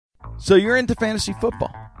So you're into fantasy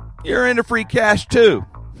football. You're into free cash too.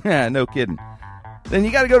 Yeah, no kidding. Then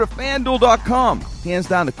you got to go to FanDuel.com. Hands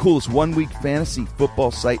down the coolest one-week fantasy football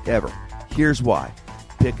site ever. Here's why.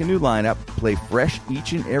 Pick a new lineup, play fresh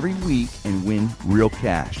each and every week, and win real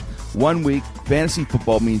cash. 1 week, fantasy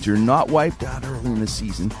football means you're not wiped out early in the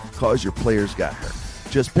season because your players got hurt.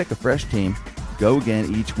 Just pick a fresh team, go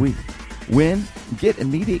again each week. Win, get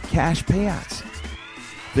immediate cash payouts.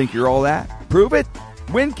 Think you're all that? Prove it.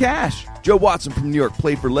 Win cash. Joe Watson from New York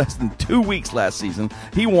played for less than 2 weeks last season.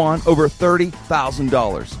 He won over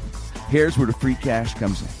 $30,000. Here's where the free cash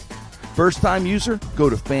comes in. First-time user, go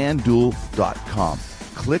to FanDuel.com.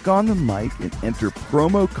 Click on the mic and enter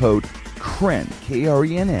promo code KREN,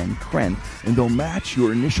 K-R-E-N-N, KREN, and they'll match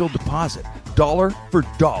your initial deposit, dollar for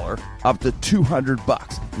dollar, up to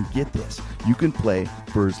 $200. And get this, you can play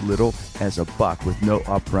for as little as $1 with no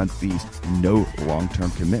upfront fees, no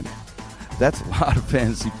long-term commitment. That's a lot of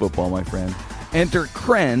fantasy football, my friend. Enter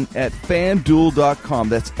KREN at FanDuel.com.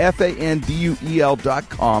 That's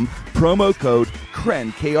FanDuel.com. Promo code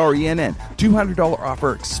KREN, K-R-E-N-N. $200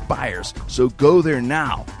 offer expires, so go there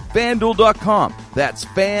now. FanDuel.com. That's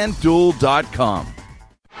FanDuel.com.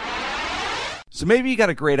 So maybe you got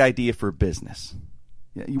a great idea for a business.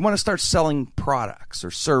 You want to start selling products or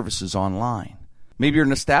services online. Maybe you're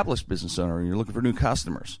an established business owner and you're looking for new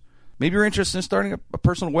customers. Maybe you're interested in starting a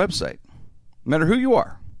personal website. No matter who you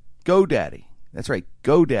are, GoDaddy. That's right,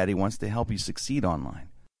 GoDaddy wants to help you succeed online.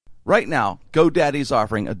 Right now, GoDaddy is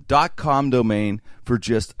offering a .com domain for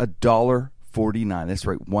just $1.49. That's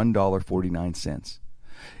right, $1.49.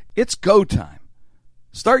 It's go time.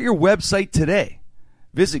 Start your website today.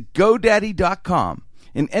 Visit GoDaddy.com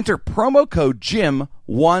and enter promo code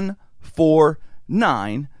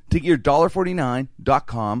JIM149 to get your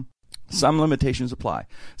 $1.49.com. Some limitations apply.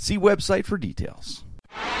 See website for details.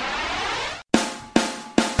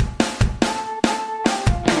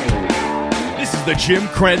 This is the Jim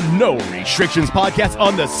Krenn No Restrictions podcast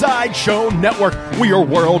on the Sideshow Network. We are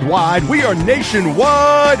worldwide, we are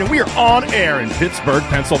nationwide, and we are on air in Pittsburgh,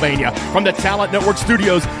 Pennsylvania. From the Talent Network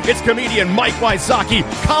studios, it's comedian Mike Wysocki,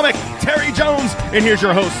 comic Terry Jones, and here's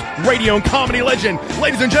your host, radio and comedy legend.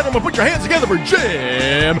 Ladies and gentlemen, put your hands together for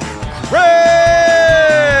Jim Krenn!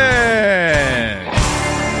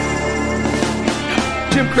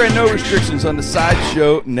 Jim Krenn, No Restrictions on the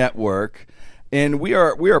Sideshow Network. And we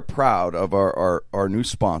are proud of our new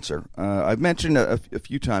sponsor. I've mentioned a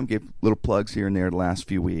few times, gave little plugs here and there the last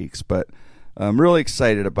few weeks, but I'm really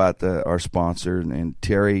excited about our sponsor and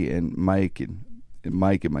Terry and Mike and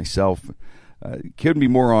myself. Couldn't be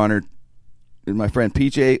more honored. And my friend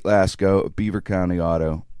PJ Lasco of Beaver County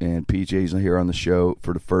Auto, and PJ's here on the show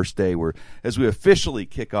for the first day as we officially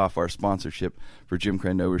kick off our sponsorship for Jim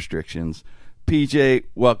Krenn No Restrictions. PJ,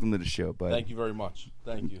 welcome to the show, bud. Thank you very much.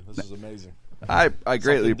 Thank you. This is amazing. I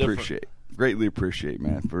greatly appreciate,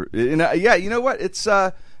 man. Yeah, you know what? It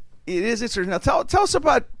is interesting. Now tell us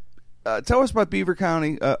about Beaver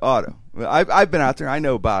County Auto. I've been out there. I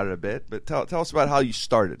know about it a bit, but tell us about how you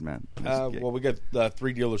started, man. Well, we got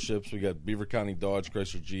 3 dealerships. We got Beaver County Dodge,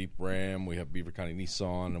 Chrysler, Jeep, Ram. We have Beaver County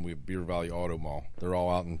Nissan, and we have Beaver Valley Auto Mall. They're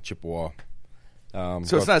all out in Chippewa.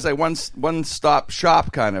 So it's nice, like one-stop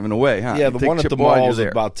shop kind of in a way, huh? Yeah, the one at the mall is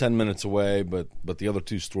about 10 minutes away, but the other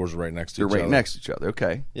 2 stores are right next to each other. They're right next to each other,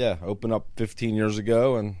 okay. Yeah, opened up 15 years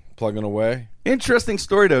ago and plugging away. Interesting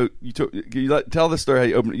story, though. Tell the story how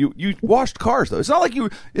you opened. You washed cars, though. It's not like you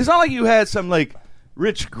had some like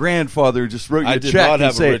rich grandfather who just wrote you a check. I did not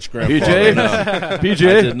have a rich grandfather.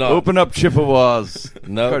 PJ, open up Chippewas.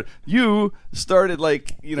 No, you started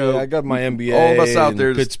like I got my MBA. All of us out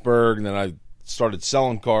there, Pittsburgh, and then I started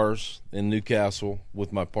selling cars in Newcastle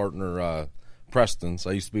with my partner Preston's.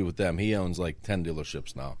 I used to be with them. He owns like 10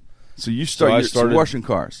 dealerships now. So you started washing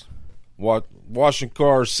cars. Washing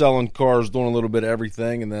cars, selling cars, doing a little bit of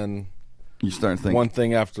everything, and then you started thinking one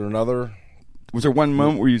thing after another. Was there one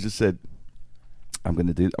moment where you just said, I'm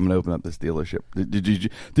going to open up this dealership"?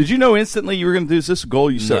 Did you know instantly you were going to do this? Is this a goal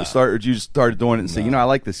you started, or did you just started doing it and say, I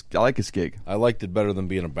like this gig? I liked it better than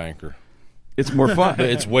being a banker. It's more fun.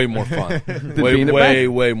 It's way more fun. way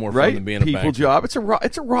more fun than being a banker. People job. It's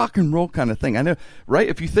a rock and roll kind of thing. I know, right?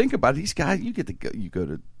 If you think about it, these guys, you get to go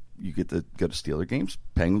to Steeler games,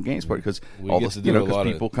 Penguin games, because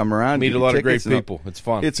people come around, meet a lot of great people. It's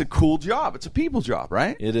fun. It's a cool job. It's a people job,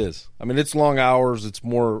 right? It is. I mean, it's long hours. It's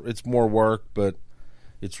more work, but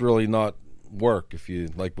it's really not work if you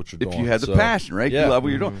like what you're doing. If you had the passion, right? Yeah. You love what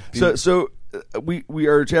you're doing. So we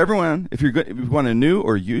urge everyone, if you want a new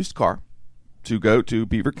or used car, to go to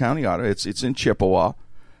Beaver County Auto. It's in Chippewa,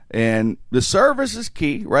 And the service is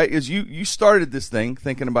key, right? Is you started this thing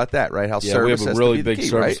thinking about that, right? How service we have has a really to be big the key,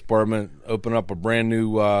 service right? department. Open up a brand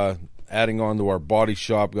new, adding on to our body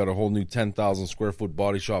shop. Got a whole new 10,000 square foot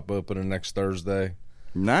body shop opening next Thursday.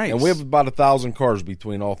 Nice. And we have about 1,000 cars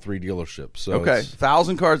between all 3 dealerships. So okay,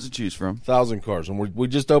 1,000 cars to choose from. 1,000 cars, and we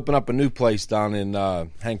just opened up a new place down in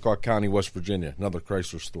Hancock County, West Virginia. Another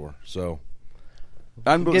Chrysler store. So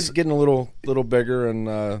getting a little bigger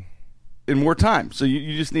and. In more time, so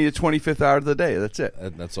you just need a 25th hour of the day. That's it.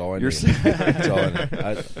 That's all I need. That's all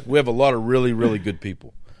I need. We have a lot of really, really good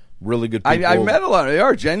people. Really good people. I met a lot. They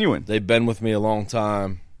are genuine. They've been with me a long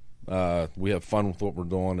time. We have fun with what we're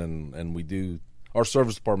doing, and we do. Our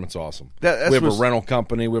service department's awesome. We have a rental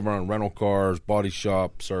company. We have our own rental cars, body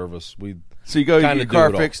shop, service. So you go, you get your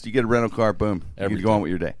car fixed, you get a rental car, boom. Everything. You go on with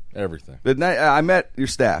your day. Everything. But I met your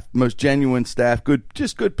staff, most genuine staff,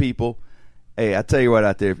 just good people. Hey, I tell you what,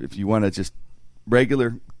 out there, if you want to just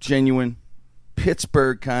regular, genuine,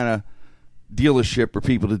 Pittsburgh kind of dealership for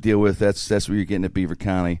people to deal with, that's where you're getting at Beaver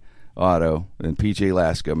County Auto. And PJ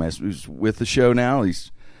Lasco, man, who's with the show now.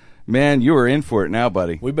 Man, you are in for it now,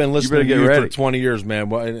 buddy. We've been listening to you for 20 years, man.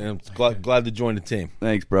 Well, and I'm glad to join the team.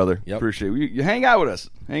 Thanks, brother. Yep. Appreciate it. You hang out with us.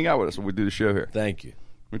 Hang out with us when we do the show here. Thank you.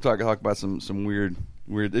 We talk about some weird,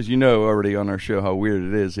 as you know already on our show, how weird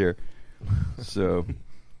it is here. So,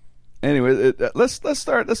 anyway, let's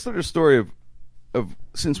start a story of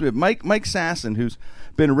since we have Mike Sasson, who's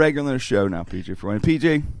been a regular on the show now, PJ, for one.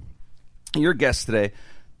 PJ, your guest today.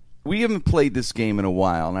 We haven't played this game in a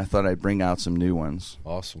while, and I thought I'd bring out some new ones.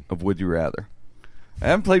 Awesome. Of Would You Rather. I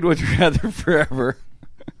haven't played Would You Rather forever.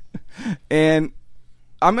 And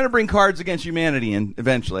I'm going to bring Cards Against Humanity in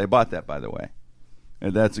eventually. I bought that, by the way.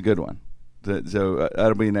 And that's a good one. So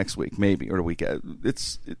that'll be next week, maybe, or the week. Have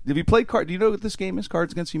you played Cards? Do you know what this game is,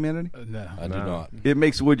 Cards Against Humanity? No. I do not. It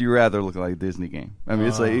makes Would You Rather look like a Disney game. I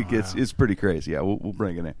mean, it's pretty crazy. Yeah, we'll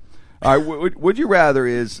bring it in. All right, Would You Rather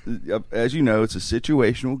is, as you know, it's a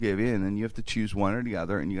situation we'll give you, and then you have to choose one or the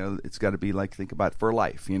other, and it's got to be like, think about for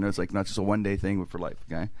life. It's like not just a one-day thing, but for life,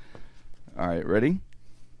 okay? All right, ready?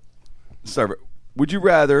 Start. Would you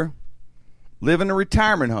rather live in a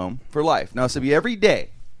retirement home for life? Now, so every day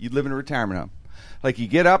you'd live in a retirement home. Like you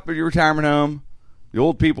get up at your retirement home, the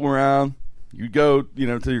old people around, you go,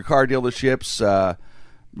 to your car dealerships.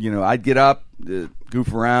 I'd get up,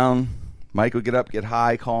 goof around. Mike would get up, get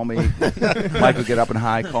high, call me. Mike would get up and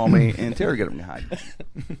high, call me. And Terry would get up and high.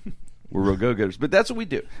 We're real go-getters. But that's what we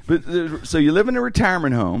do. But so you live in a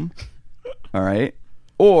retirement home, all right,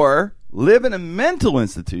 or live in a mental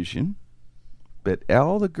institution, but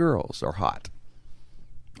all the girls are hot.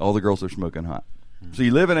 All the girls are smoking hot. So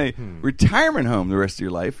you live in a retirement home the rest of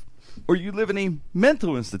your life, or you live in a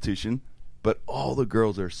mental institution, but all the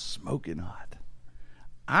girls are smoking hot.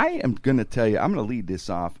 I am going to tell you, I'm going to lead this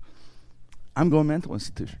off. I'm going mental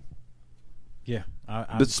institution. Yeah.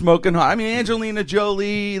 But smoking hot. I mean, Angelina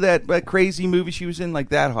Jolie, that crazy movie she was in, like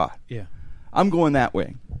that hot. Yeah. I'm going that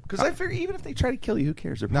way. Because I figure even if they try to kill you, who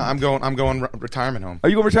cares? No, I'm going retirement home. Are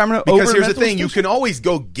you going retirement home? Because here's the thing: you can always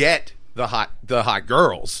go get the hot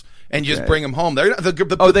girls and just bring them home. They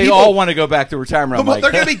people, all want to go back to retirement home. Well,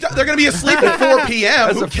 they're gonna be asleep at 4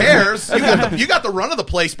 p.m. Who cares? You got the run of the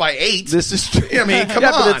place by 8. This is true. I mean, come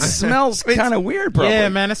on. But it smells kind of weird, probably. Yeah,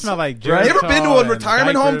 man, it smells like Right? You ever been to a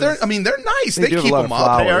retirement home? They're nice. They keep them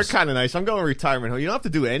up. They are kind of nice. I'm going retirement home. You don't have to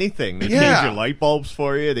do anything. They change your light bulbs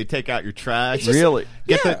for you. They take out your trash. Really?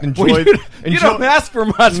 Get to enjoy. Well, you don't ask for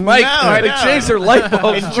much, Mike. No, They change their light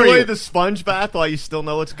bulbs. Enjoy the sponge bath while you still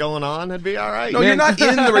know what's going on. That'd be all right. No, you're not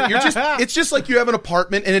in the. You're just. It's just like you have an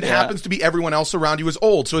apartment, and it happens to be everyone else around you is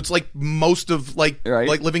old. So it's like most of like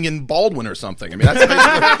living in Baldwin or something. I mean,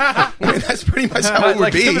 that's pretty much how it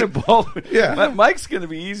would be. Baldwin. Yeah, Mike's going to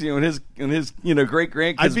be easy when his great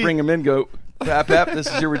grandkids bring him in. Go. Pap, this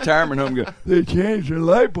is your retirement home. Go, they changed their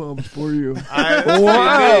light bulbs for you.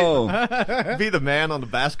 Wow. Be the man on the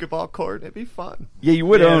basketball court. It'd be fun. Yeah, you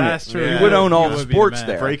would own that's it. true. You would own all the sports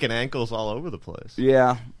there. Breaking ankles all over the place.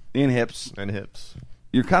 Yeah, and hips. And hips.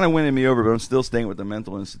 You're kind of winning me over, but I'm still staying with the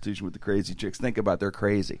mental institution with the crazy chicks. Think about they're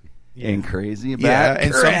crazy. And crazy about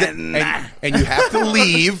and you have to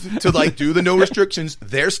leave to like do the no restrictions.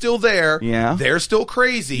 They're still there. Yeah. They're still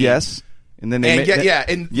crazy. Yes. And then they you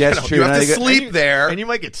have to sleep there, and you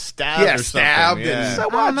might get stabbed. Yeah, stabbed. So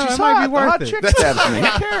what? It might be worth it. Chick stabs me.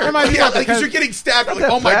 It might be because you're getting stabbed. You're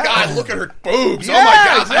like, oh my god, look at her boobs. Yeah, oh my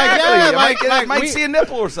god, exactly. I might see a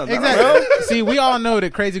nipple or something. Exactly. See, we all know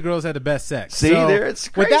that crazy girls have the best sex. See, there it's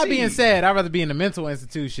crazy. With that being said, I'd rather be in a mental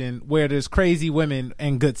institution where there's crazy women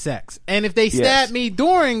and good sex. And if they stab me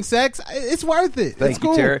during sex, it's worth it. It's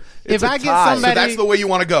cool. Terry. If I get somebody, so that's the way you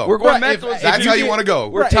want to go. We're going mental. That's how you want to go.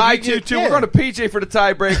 We're tied to two. We're going to PJ for the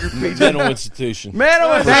tiebreaker. Mental institution.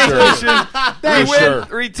 Mental institution. We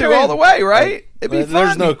win 3-2 all the way, right? It'd be fun.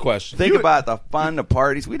 There's no question. Think about the fun, the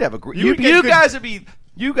parties. We'd have a great. You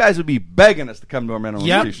guys would be begging us to come to our mental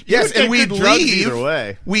institution. Yes, and we'd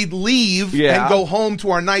leave. We'd leave and go home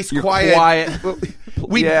to our nice, quiet. That's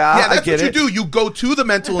what you do. You go to the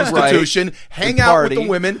mental institution, hang out with the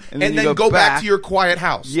women, and then go back to your quiet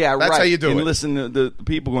house. Yeah, that's how you do it. And listen to the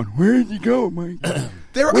people going, "Where'd you go, Mike?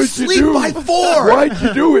 They're asleep by 4. Why'd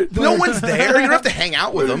you do it? No one's there. You don't have to hang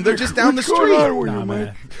out with them. They're just down the street. Nah,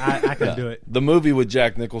 man. I can do it. The movie with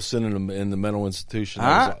Jack Nicholson in the mental institution.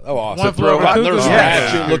 Awesome. There's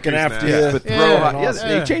Ratchet looking after you.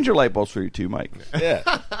 They change your light bulbs for you too, Mike. Yeah,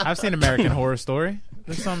 I've seen American Horror Story.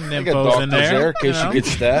 There's some nymphos in there. In case you get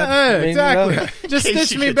stabbed. Exactly. Just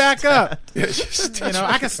stitch me back up.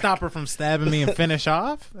 I can stop her from stabbing me and finish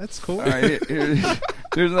off. That's cool. All right, here's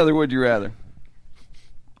another would you rather.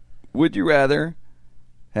 Would you rather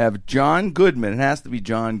have John Goodman? It has to be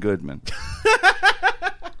John Goodman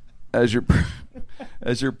as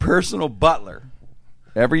your personal butler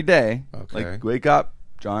every day. Okay. Like wake up,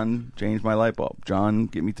 John, change my light bulb. John,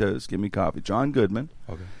 get me toast, give me coffee. John Goodman.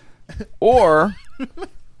 Okay. Or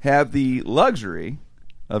have the luxury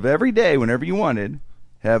of every day, whenever you wanted,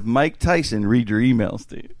 have Mike Tyson read your emails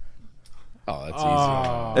to you. Oh,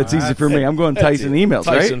 that's easy. That's easy for me. I'm going Tyson emails,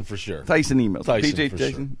 right? Tyson for sure. Tyson emails. Tyson PJ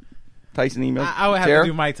Tyson. Tyson emails. I would have to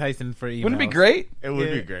do Mike Tyson for emails. Wouldn't it be great? It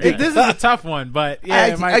would be great. This is a tough one, but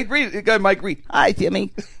I'd read it. Go ahead, Mike, read. Hi,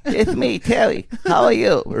 Timmy. It's me, Terry. How are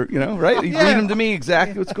you? Or, right? You read them to me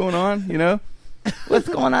exactly what's going on, What's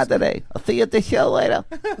going on today? I'll see you at the show later.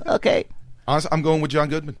 Okay. Honestly, I'm going with John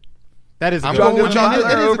Goodman. That is. I'm going with John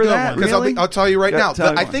Goodman over that. Because really? I'll tell you right now.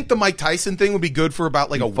 I think the Mike Tyson thing would be good for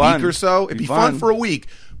about like a week or so. It'd be fun for a week.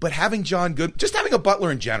 But having John Goodman, just having a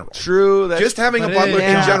butler in general. True. Just having a butler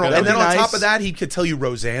in general. And then on top of that, he could tell you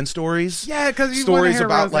Roseanne stories. Yeah, because stories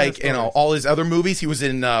about all his other movies. He was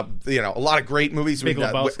in a lot of great movies. Big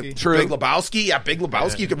Lebowski. True. Big Lebowski. Yeah, Big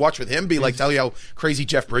Lebowski. You could watch with him. Tell you how crazy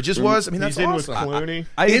Jeff Bridges was. I mean, that's awesome. He's in with Clooney.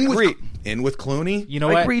 I agree. In with Clooney. You know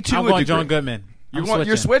what? I'm going John Goodman.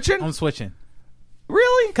 You're switching? I'm switching.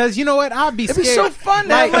 Really? Because you know what? I'd be scared. It'd be so fun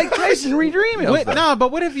to have Mike Tyson read your emails. But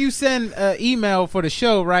what if you send an email for the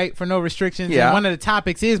show, right, for no restrictions, and one of the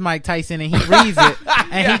topics is Mike Tyson, and he reads it,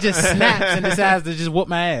 and he just snaps and decides to just whoop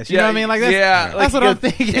my ass. You know what I mean? Like that's what I'm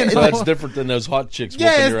thinking. That's different than those hot chicks.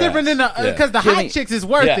 Yeah, it's different than because the hot chicks is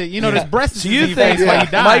worth it. There's breast. So you think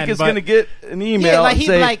Mike is going to get an email? Yeah, he'd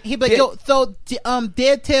be like, yo, so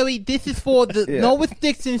Dear Terry, this is for the No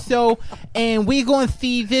Restrictions show, and we're going to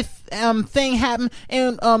see this thing happen,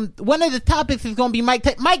 and one of the topics is going to be Mike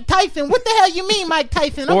Tyson. What the hell you mean, Mike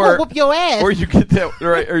Tyson? I'm going to whoop your ass. Or you get that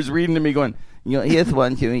right, or he's reading to me going, here's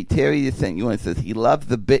one, Jimmy. Terry just sent you one. Says he loves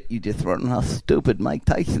the bit you just wrote on how stupid Mike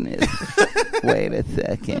Tyson is. Wait a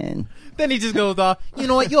second. Then he just goes off. You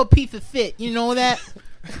know what? You're a piece of shit. You know that?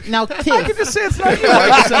 Now, Tiff. I can just say it's not you.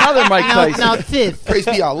 It's another Mike Tyson. Now, Tiff. Praise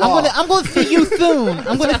be Allah. I'm going to see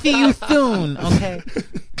you soon. Okay?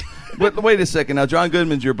 But wait a second. Now, John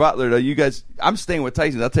Goodman's your butler. Now, you guys, I'm staying with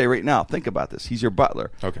Tyson. I'll tell you right now. Think about this. He's your butler.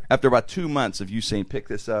 Okay. After about 2 months of you saying, pick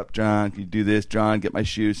this up, John, can you do this? John, get my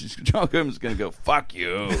shoes. John Goodman's going to go, fuck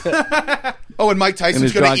you. And Mike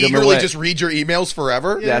Tyson's going to eagerly just read your emails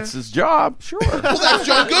forever? Yeah. That's his job. Sure. Well, that's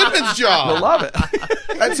John Goodman's job. I love it.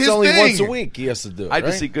 That's his only thing. Once a week he has to do it. I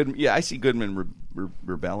just see Goodman. Yeah, I see Goodman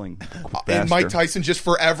rebelling. And Mike Tyson just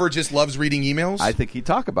forever just loves reading emails? I think he'd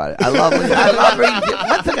talk about it. I love reading.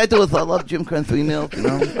 One thing I do is I love Jim Cren's emails.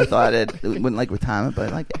 I thought it wouldn't like retirement, but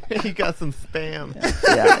I like it. He got some spam.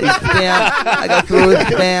 Yeah, spam. I got through with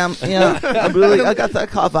spam. I got that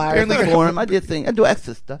car virus for him. I do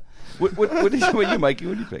extra stuff. What you, Mikey?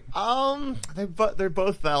 What do you pick? They're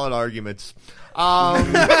both valid arguments. I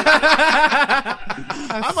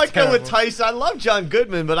might go with Tyson. I love John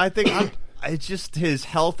Goodman, but I think It's just his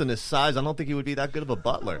health and his size. I don't think he would be that good of a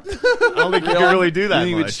butler. I don't think he could really do that.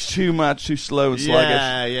 You think much. It's too much, too slow and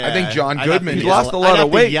sluggish. Yeah. I think John Goodman. He lost a lot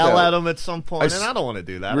of weight. Yell at him at some point, and I don't want to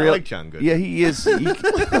do that. I like John Goodman. Yeah, he is.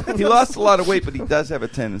 He lost a lot of weight, but he does have a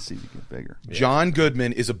tendency to get bigger. Yeah. John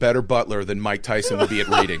Goodman is a better butler than Mike Tyson would be at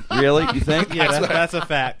reading. Really? You think? Yeah, that's a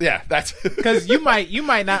fact. Yeah, that's because you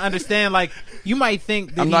might not understand. Like you might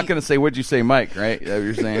think that I'm not going to say what'd you say, Mike? Right? Is that what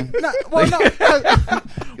you're saying? No.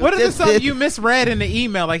 What is something you misread in the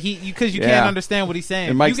email? Like because you can't understand what he's saying.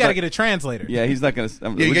 You got to get a translator. Yeah, he's not going to.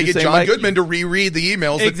 You got to get John Goodman to reread the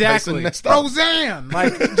emails. Exactly. That Tyson messed up. Roseanne,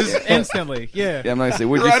 like just instantly. Yeah. I'm not going to say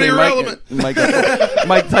what'd you say, Mike?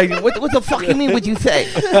 Mike Tyson. What the fuck you mean? What'd you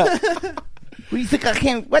say? What do you think I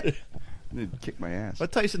can't? What? Kick my ass.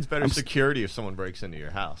 But Tyson's better security if someone breaks into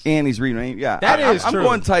your house. And he's reading. Yeah, that is true. I'm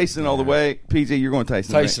going Tyson all the way. PJ, you're going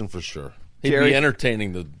Tyson. Tyson right? for sure. He'd be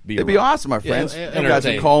entertaining to be. It'd be awesome, my friends. You guys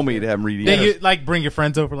can call me to have him read. Then you like bring your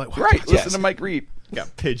friends over, like right. Listen to Mike Reed.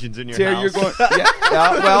 Got pigeons in your Terry, house. You're going.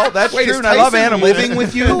 Well, that's true. And I love animals. Living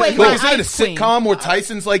with you? Wait, is it a sitcom where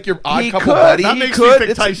Tyson's like your odd couple buddy? That makes me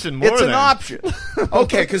pick Tyson more. It's an option.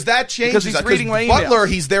 Okay, because that changes. Because he's reading my emails. Butler,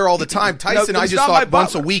 he's there all the time. Tyson, I just thought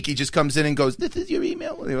once a week he just comes in and goes, "This is your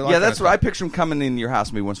email." Yeah, that's what I picture him coming in your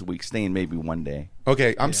house maybe once a week, staying maybe one day.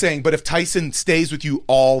 Okay, I'm saying, but if Tyson stays with you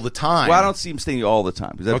all the time, well, I don't see him staying all the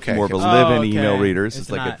time because that's more of a live-in email reader. It's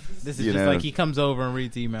like this is just like he comes over and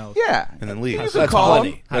reads emails. Yeah, and then leaves. That's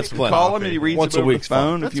plenty. That's plenty. Call him and he reads once it a week. The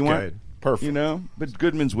phone if you want. Perfect. You know, but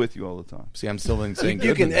Goodman's with you all the time. See, I'm still saying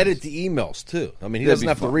you can edit the emails too. I mean, he doesn't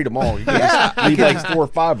have to read them all. You can just read like 4 or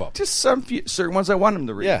 5 of them. Just certain ones I want him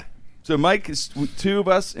to read. Yeah. So Mike is 2 of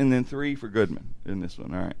us, and then 3 for Goodman in this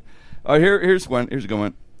one. All right. Here's one. Here's a good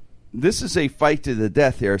one. This is a fight to the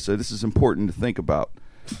death here, so this is important to think about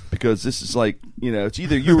because this is like it's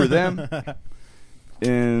either you or them.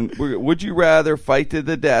 And would you rather fight to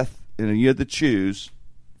the death, and you had to choose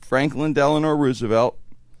Franklin Delano Roosevelt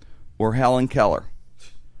or Helen Keller?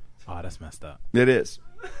 Oh, that's messed up. It is.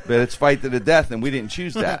 But it's fight to the death, and we didn't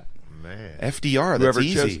choose that. Man. FDR, that's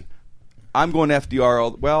easy. I'm going FDR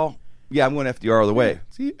I'm going FDR all the way.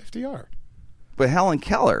 See, FDR. But Helen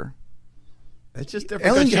Keller... It's just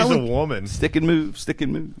different because she's a woman. Stick and move.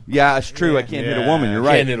 Yeah, it's true. I can't hit a woman. You're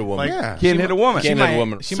right. Can't hit a woman. Can't hit a woman. Can't hit a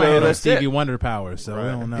woman. She might have Stevie Wonder powers, so we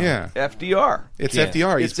don't know. Yeah. FDR. It's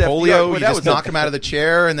FDR. He's polio. You just knock him out of the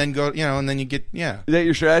chair and then go, and then you get, Is that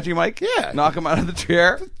your strategy, Mike? Yeah. Knock him out of the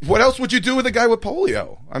chair? What else would you do with a guy with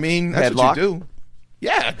polio? I mean, that's Headlock? what you do.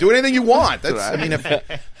 Yeah, do anything you want. That's. I mean, if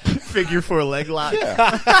figure 4 leg lock.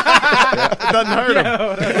 Yeah. It doesn't hurt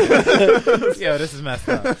him. Yo, this is messed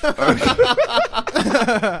up.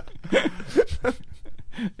 I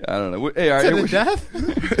don't know. Hey, all right, to the death?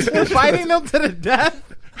 We're fighting them to the death?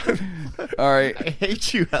 All right. I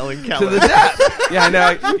hate you, Helen Keller. To the death. Yeah, I know.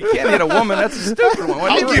 You can't hit a woman. That's a stupid one.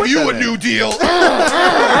 I'll give you a new deal.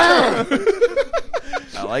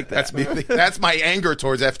 I like that. That's me. That's my anger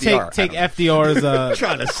towards FDR. Take FDR's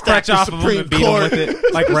trying to stack off of him and beat him with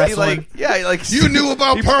it, like wrestling. You knew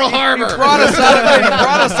about Pearl Harbor. He brought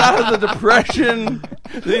us out of the Depression.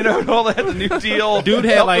 All that, the New Deal. Dude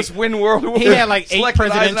had us win World War. He had like 8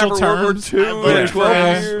 presidential terms. World War II,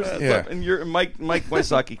 12 years. Yeah. And Mike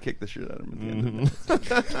Wysocki kicked the shit out of him.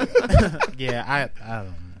 Yeah, I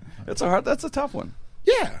don't know. That's a tough one.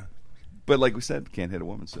 Yeah. But like we said, can't hit a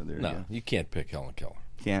woman, so there you go. No, you can't pick Helen Keller.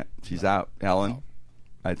 Can't. She's out. Helen,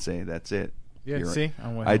 I'd say that's it. Yeah, see?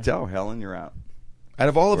 I'd tell Helen, you're out. Out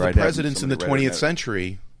of all of the presidents in the 20th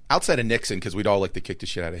century, outside of Nixon, because we'd all like to kick the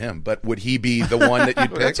shit out of him, but would he be the one that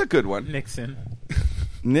you'd pick? That's a good one.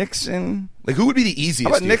 Nixon. Like, who would be the easiest?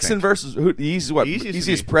 How about Nixon versus who?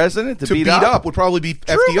 Easiest president to beat up would probably be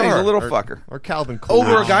FDR. He's a little fucker. Or Calvin Coolidge.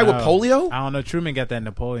 Over a guy with polio? I don't know. Truman got that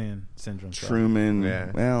Napoleon syndrome. Truman. Yeah.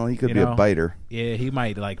 Well, he could be a biter. Yeah, he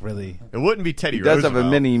might really. It wouldn't be Teddy Roosevelt. He does have a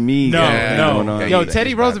mini me. No. Yo,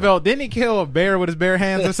 Teddy Roosevelt, didn't he kill a bear with his bare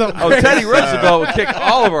hands or something? Teddy Roosevelt would kick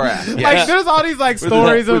all of our ass. Like, there's all these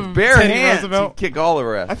stories of bare Teddy hands. Roosevelt. He'd kick all of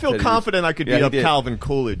our ass. I feel confident I could beat up Calvin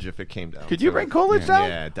Coolidge if it came down. Could you bring Coolidge down?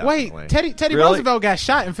 Yeah, definitely. Wait, Teddy Roosevelt got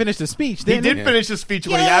shot and finished the speech. He did finish the speech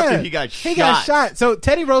after he got shot. He got shot. So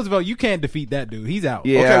Teddy Roosevelt, you can't defeat that dude. He's out.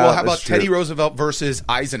 Yeah, okay, well, how about Teddy Roosevelt versus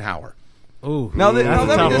Eisenhower? Ooh. Now,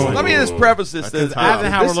 let me just preface this.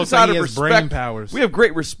 Eisenhower looks like he has brain powers. We have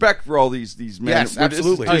great respect for all these men. Yes,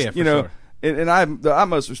 absolutely. And I have the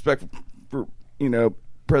utmost respect for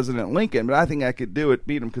President Lincoln, but I think I could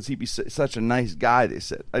beat him because he'd be such a nice guy. They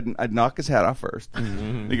said I'd knock his hat off first.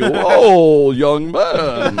 They go, "Whoa, young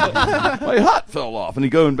man, my hat fell off," and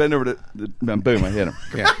he'd go and bend over and boom, I hit him.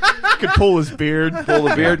 Yeah. Could pull his beard, pull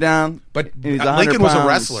the beard down. But Lincoln was a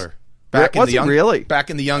wrestler. Back in the young, really? Back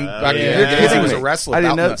in the young, he was a wrestler. I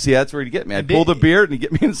didn't know. See, that's where he'd get me. I'd pull the beard and he'd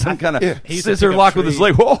get me in some kind of scissor lock with his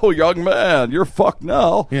leg. Whoa, young man, you're fucked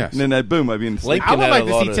now. Yes. And then I'd boom, I'd be in the sleep. I would like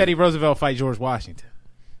to see Teddy Roosevelt fight George Washington.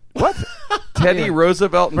 What? Teddy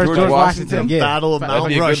Roosevelt and George Washington? Yeah. Battle of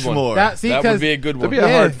Mount Rushmore. That would be a good one. That'd be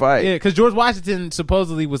a hard fight. Yeah, because George Washington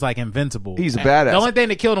supposedly was like invincible. He's a badass. The only thing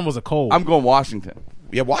that killed him was a cold. I'm going Washington.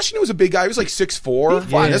 Yeah, Washington was a big guy. He was like 6'4". This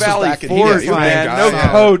Valley was back Forge, man. No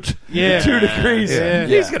coach. Yeah. 2 degrees. Yeah.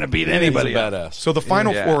 He's going to beat anybody. Badass. So the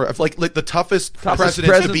final four of like the toughest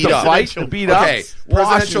presidents to beat up. To beat up. Okay,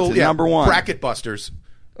 presidential number one. bracket busters.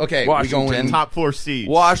 Okay, Washington. we go in top 4 seeds.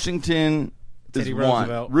 Washington is Teddy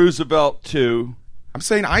 1. Roosevelt 2. I'm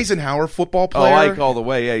saying Eisenhower, football player. Ike all the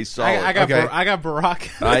way. Yeah, he's solid. I got Barack.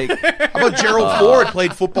 How about Gerald Ford?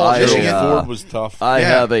 Played football. Ford was tough. I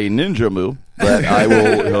have a ninja move that I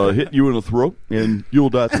will hit you in the throat, and you'll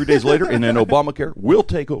die 3 days later, and then Obamacare will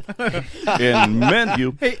take over and mend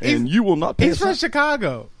you, and you will not pay. He's from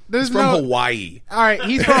Chicago. He's from Hawaii. All right,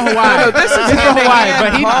 he's from Hawaii. He's from Hawaii,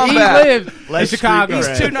 but he lived in Chicago.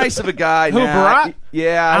 He's too nice of a guy. Who, Barack?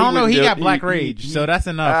 Yeah, I don't know. He got Black Rage, so that's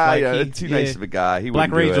enough. Too nice of a guy.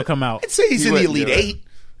 Black Rage will come out. I'd say he's in the Elite Eight.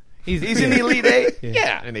 He's in the Elite Eight?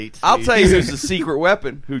 Yeah. An 8. I'll tell you who's the secret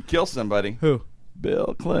weapon who'd kill somebody. Who?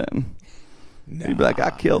 Bill Clinton. He'd be like,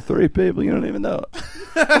 I killed 3 people. You don't even know it.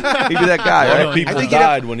 He'd be that guy. Right? People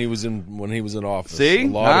died when he was in office. See, a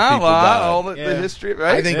lot of people died. All the history,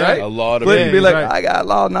 right? I think right? A lot of Clinton people. be like, right. I got a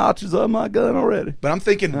lot of notches on my gun already. But I'm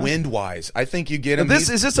thinking wind wise. I think you get him. Is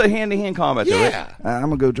this a hand to hand combat? Yeah. Though, right? I'm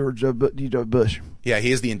gonna go George Bush. Yeah,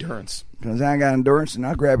 he has the endurance. Because I got endurance, and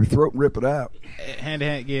I'll grab your throat and rip it out. Hand to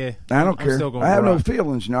hand, yeah. I don't care. Still going I have no Barack.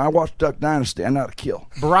 feelings. I watched Duck Dynasty. I know how to kill.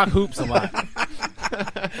 Barack hoops a lot.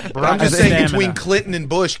 I'm just saying between Clinton and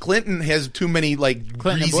Bush, Clinton has too many like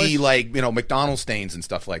greasy McDonald's stains and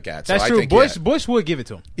stuff like that. So That's I true. think, Bush would give it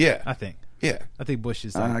to him. Yeah. I think. Yeah. I think Bush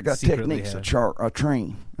is. I got techniques. I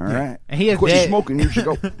train. All right. And he has quit smoking years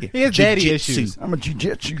ago. He has daddy issues. I'm a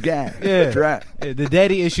jiu-jitsu guy. Yeah. That's right. The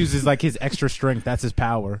daddy issues is like his extra strength. That's his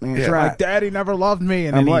power. That's right. Like, Daddy never loved me,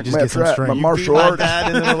 and then he just gets some strength. My martial arts.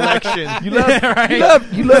 Dad in an election.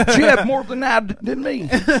 You love Jeff more than I did me.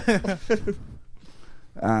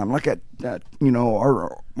 Like that,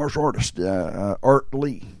 our martial artist, Art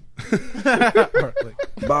Lee.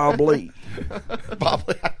 Bob Lee. Bob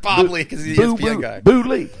Lee, because he's the ESPN guy. Boo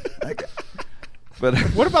Lee. But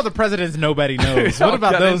what about the presidents nobody knows? What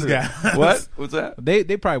about those guys? What? What's that? They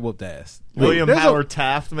probably whooped ass. William Howard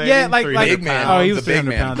Taft, maybe? Yeah, like big man. Oh, he was The big 300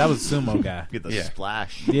 man. pounds. That was a sumo guy. Get the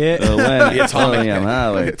splash. Yeah.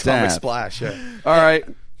 Atomic splash. Yeah. All right.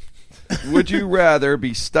 Would you rather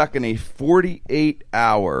be stuck in a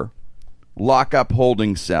 48-hour lockup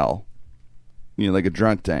holding cell, like a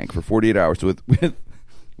drunk tank for 48 hours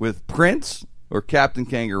with Prince or Captain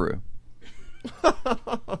Kangaroo?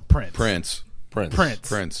 Prince.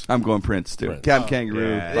 I'm going Prince too. Captain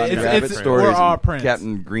Kangaroo, It's stories, we're all Prince.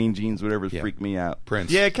 Captain Green Jeans, whatever freaked me out.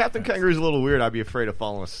 Prince. Yeah, Captain Kangaroo's a little weird. I'd be afraid of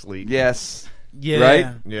falling asleep. Yes. Yeah. Right?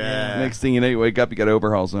 Yeah. Next thing you know, you wake up, you got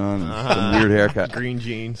overalls on, and some weird haircut. Green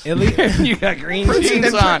jeans. At least, You got green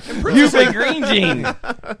jeans on. You big green jeans.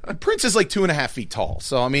 Prince is like 2.5 feet tall,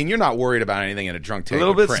 so I mean, you're not worried about anything in a drunk tank. A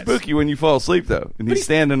little bit Prince. spooky when you fall asleep, though, and he's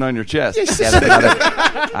standing on your chest.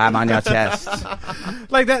 I'm on your chest.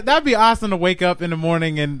 like that'd be awesome to wake up in the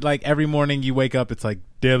morning and like every morning you wake up, it's like,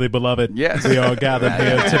 dearly beloved, yes, we all gathered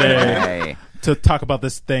here today to talk about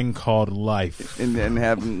this thing called life. And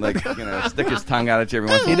have him stick his tongue out at you every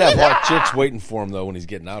once in a He'd have hot chicks waiting for him though when he's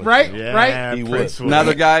getting out of Right? jail. Yeah, Right? He Prince would.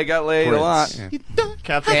 Another guy got laid Prince. a lot. Yeah.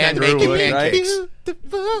 Captain And Kangaroo make you would. pancakes.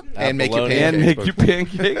 And make you Apollonia. And pancakes. make you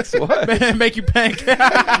pancakes. What? Man, make you pancakes.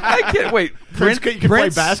 I can't wait. Prince, you can play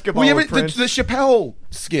basketball We with haven't Prince. the Chappelle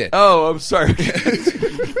skit. Oh, I'm sorry.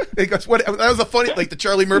 It goes, what, that was the funny, like the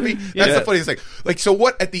Charlie Murphy. That's the funniest thing. Like, so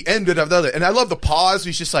what at the end of the other? And I love the pause.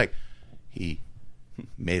 He's just like, he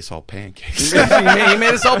made us all pancakes. he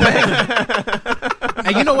made us all pancakes.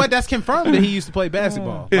 And you know what? That's confirmed that he used to play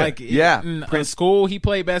basketball. Like, in school, he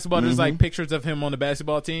played basketball. There's like pictures of him on the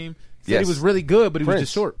basketball team. Said he was really good, but he was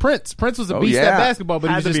just short. Prince was a beast at basketball, but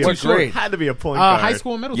he was just too short. Had to be a point guard. High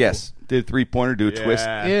school and middle school. Yes. Did a 3-pointer, do a twist.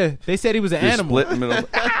 Yeah, they said he was an animal. Split in the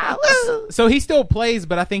middle. So he still plays,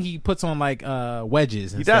 but I think he puts on like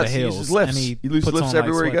wedges instead of He heels. uses lifts. And he loses puts lifts on, like,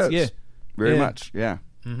 everywhere he sweats. goes. Yeah. Very much. Yeah.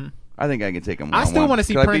 I think I can take him one. I still want to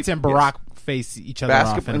see Prince and Barack face each other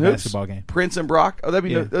off in a basketball game. Prince and Barack. Oh, that'd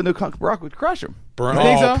be no Barack would crush him. You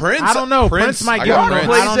think so? Prince? I don't know. Prince might get got him. Prince.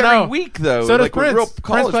 Plays I don't know. every week though. So does like Prince. Real Prince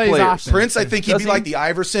college plays players. often. Prince, I think he'd be like the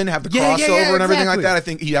Iverson, have the crossover and everything like exactly. that. I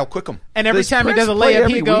think he'd outquick him. And every Does time he Prince does a play layup,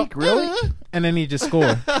 every he go. week, really? and then he just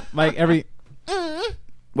score like every.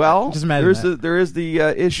 Well, just there is the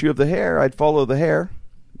issue of the hair. I'd follow the hair.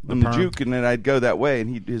 The juke, and then I'd go that way,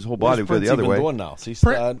 and his whole body would go the other way. Doing now? He just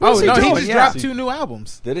dropped 2 new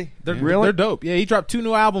albums. Did he? They're dope. Yeah, he dropped 2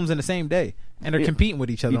 new albums in the same day, and they're competing with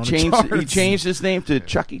each other on the charts. He changed his name to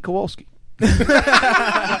Chucky Kowalski. His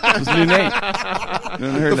new name.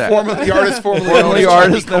 The artist formerly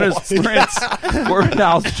artist known as Prince.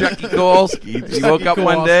 Now it's Chucky Kowalski. He woke up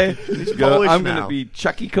one day. I'm going to be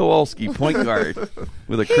Chucky Kowalski, point guard,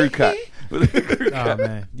 with a crew cut. Oh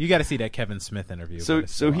man, you got to see that Kevin Smith interview.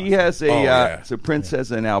 So he has a so Prince has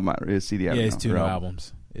an album out. His CD out. Yeah, his 2 new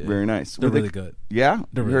albums. Yeah. Very nice. They're really good. Yeah,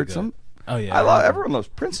 they're really heard good. some. Oh yeah, everyone loves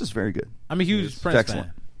Prince. Is very good. I'm a huge Prince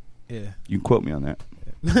fan. Yeah, you can quote me on that.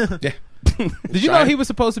 Yeah. Did you know he was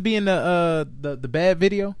supposed to be in the Bad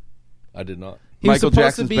video? I did not. Michael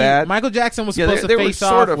Jackson's Bad. Michael Jackson was supposed to face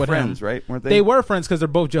off with friends, him. Right? Weren't they? They were friends because they're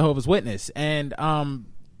both Jehovah's Witness, and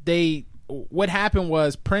what happened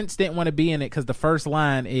was Prince didn't want to be in it because the first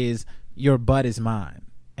line is "Your butt is mine,"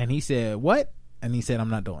 and he said, "What?" And he said, "I'm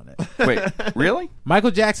not doing it." Wait, really?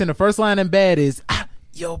 Michael Jackson, the first line in Bad is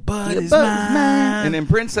 "Your butt is mine," and then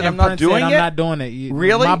Prince said, "I'm not doing it." I'm not doing it.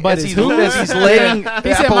 Really? My butt is who? As he's laying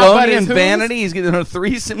Apollonian Vanity, he's getting a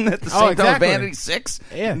threesome at the same time. Vanity 6.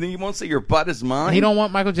 Yeah. And then you won't say your butt is mine. He don't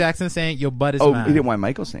want Michael Jackson saying your butt is mine. Oh, he didn't want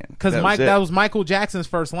Michael saying it because that was Michael Jackson's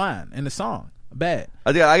first line in the song. Bad.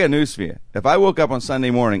 I got news for you. If I woke up on Sunday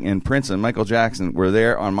morning and Prince and Michael Jackson were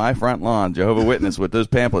there on my front lawn, Jehovah's Witness, with those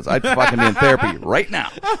pamphlets, I'd fucking be in therapy right now.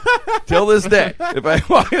 Till this day. If I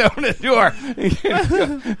walk open the door,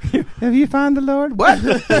 have you found the Lord? What?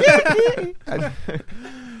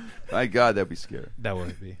 My God, that'd be scary. That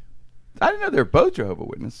would be. I didn't know they were both Jehovah's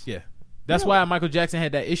Witnesses. Yeah. That's why Michael Jackson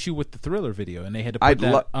had that issue with the Thriller video, and they had to put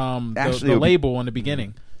the label in the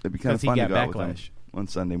beginning. It'd be kind of fun to go out with him. One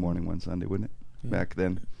Sunday morning, one Sunday, wouldn't it? Yeah. Back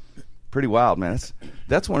then, pretty wild, man.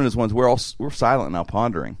 That's one of those ones we're silent now,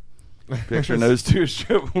 pondering. Picturing those two.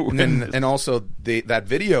 and also that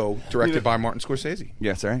video directed by Martin Scorsese.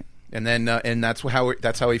 Yes, right. And then and that's how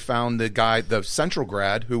he found the guy, the Central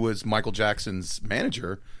grad who was Michael Jackson's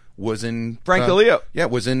manager, was in Frank DeLeo. Yeah,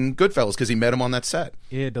 was in Goodfellas because he met him on that set.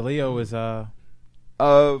 Yeah, DeLeo was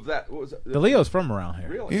DeLeo's from around here.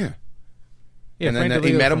 Really? Yeah. Yeah, and then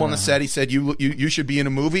he met him on the set. He said, "You should be in a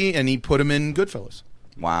movie," and he put him in Goodfellas.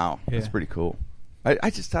 Wow, that's pretty cool. I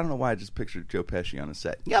don't know why I just pictured Joe Pesci on a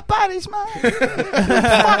set. Your body's mine, you fucking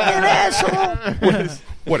asshole.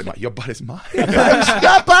 What am I? Your butt is mine.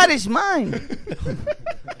 Your body's mine.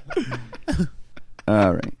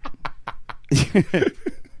 All right.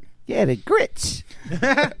 Yeah, the grits.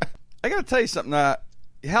 I got to tell you something.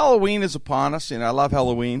 Halloween is upon us, and I love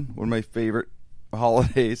Halloween. One of my favorite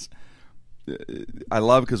holidays. I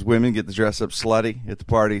love it because women get to dress up slutty at the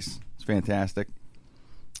parties. It's fantastic.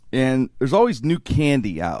 And there's always new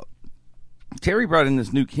candy out. Terry brought in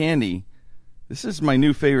this new candy. This is my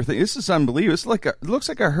new favorite thing. This is unbelievable. It looks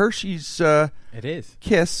like a Hershey's it is.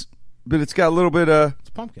 Kiss, but it's got a little bit of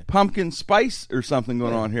pumpkin spice or something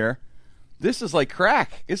going on here. This is like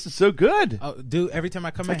crack. This is so good. Oh, dude, every time I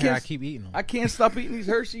come in here, I keep eating them. I can't stop eating these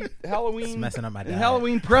Hershey Halloween. It's messing up my diet. And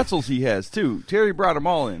Halloween pretzels he has, too. Terry brought them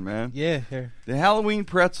all in, man. Yeah, here. The Halloween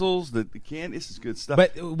pretzels, the candy, this is good stuff.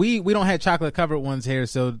 But we don't have chocolate-covered ones here,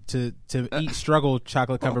 so to eat struggle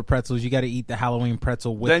chocolate-covered pretzels, you got to eat the Halloween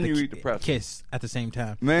pretzel with then you eat the pretzel. Kiss at the same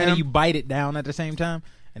time. Man. And then you bite it down at the same time.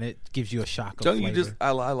 And it gives you a shock of flavor. You just?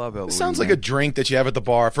 I love Halloween. It sounds like a drink that you have at the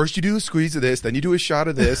bar. First you do a squeeze of this, then you do a shot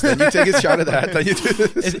of this, then you take a shot of that, then you do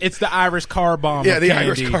this. It's the Irish car bomb. Yeah, the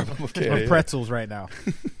Irish car bomb of candy. Or pretzels right now.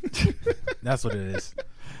 That's what it is.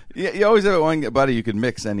 Yeah, you always have one buddy you could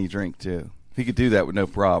mix any drink too. He could do that with no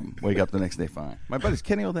problem. Wake up the next day fine. My buddy's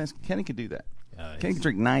Kenny could do that. Kenny can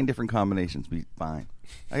drink 9 different combinations, be fine.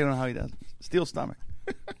 I don't know how he does it. Steel stomach.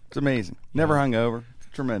 It's amazing. Never hungover.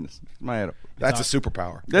 Tremendous. That's a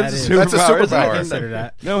superpower. That's a superpower. Consider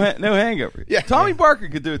that. No hangover. Yeah. Tommy Barker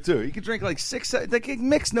could do it too. He could drink like 6. They could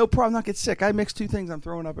mix, no problem. Not get sick. I mix 2 things. I'm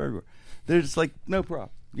throwing up everywhere. They're just like no problem.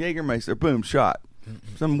 Jägermeister, boom, shot.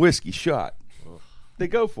 Some whiskey, shot. They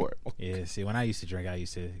go for it. Yeah. See, when I used to drink,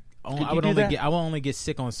 I would only get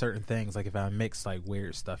sick on certain things, like if I mix like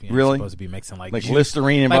weird stuff. Really? You're supposed to be mixing like juice.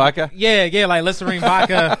 Listerine and vodka. Yeah, like Listerine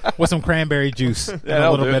vodka with some cranberry juice and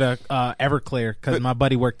a little bit of Everclear. Because my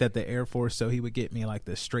buddy worked at the Air Force, so he would get me like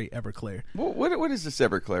the straight Everclear. What is this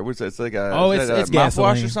Everclear? What's that? It's like it's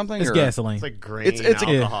gasoline. Mouthwash or something. It's gasoline. It's like grain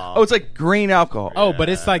alcohol. It's like grain alcohol. Oh, but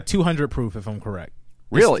it's like 200 proof if I'm correct.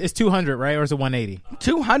 Really? It's 200, right? Or is it 180?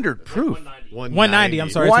 200 proof. 190. I'm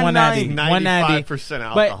sorry, it's 190. 95%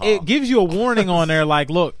 alcohol. But it gives you a warning on there, like,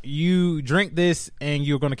 look, you drink this and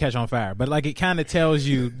you're going to catch on fire. But like, it kind of tells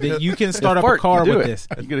you that you can start up a car with this.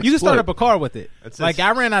 You can start up a car with it. Like,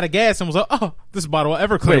 I ran out of gas and was like, oh, this bottle of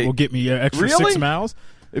Everclear will get me an extra 6 miles.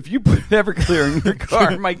 If you put Everclear in your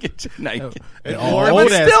car, it might get you Nike. But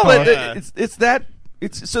still, it's that.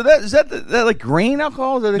 Is that like grain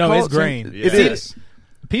alcohol? No, it's grain. It is.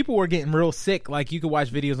 People were getting real sick. Like, you could watch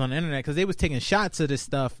videos on the internet because they was taking shots of this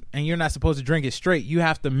stuff, and you're not supposed to drink it straight. You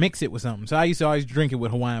have to mix it with something. So I used to always drink it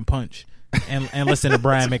with Hawaiian Punch and listen to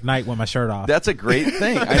Brian McKnight with my shirt off. That's a great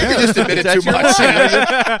thing. I think you just admitted too much.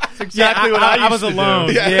 That's exactly what I was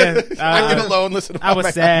alone. Yeah, I get alone. Listen to I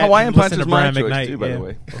was sad. Hawaiian Punch is my Brian choice McKnight, too, by the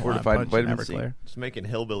way. Fortified vitamin C. It's making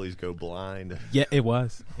hillbillies go blind. Yeah, it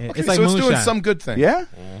was. Yeah. Okay, it's like so it's moonshine. doing some good thing. Yeah.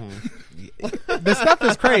 The stuff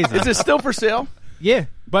is crazy. Is it still for sale? Yeah,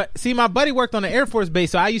 but see, my buddy worked on the Air Force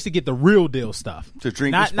Base, so I used to get the real deal stuff. To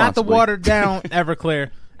drink not the watered down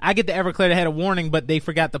Everclear. I get the Everclear that had a warning, but they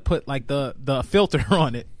forgot to put like the filter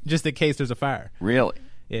on it just in case there's a fire. Really?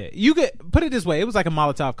 Yeah. You could put it this way: it was like a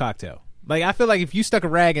Molotov cocktail. Like, I feel like if you stuck a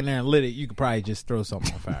rag in there and lit it, you could probably just throw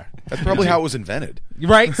something on fire. That's probably how it was invented.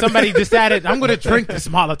 Right? Somebody decided, I'm going to drink this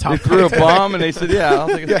Molotov. They threw a bomb and they said, yeah, I'll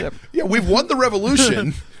take a step. Yeah, we've won the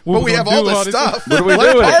revolution, but we have all this stuff. What do we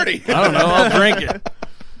do with party? It? I don't know. I'll drink it.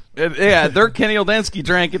 Yeah, Kenny Oldensky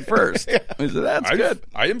drank it first. I said, that's good.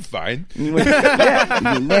 I am fine.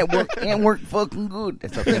 That worked fucking good.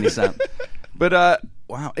 That's how Kenny sounds. But,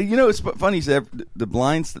 wow, you know, it's funny. The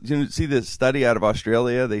blinds. You see the study out of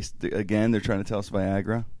Australia? They're trying to tell us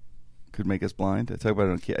Viagra could make us blind. I talked about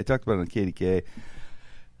it on KDK.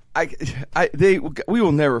 We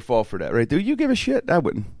will never fall for that, right? Do you give a shit? I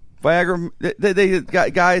wouldn't. Viagra. They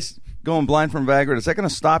got guys going blind from Viagra. Is that going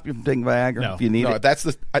to stop you from taking Viagra if you need it? That's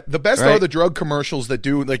the best are the drug commercials that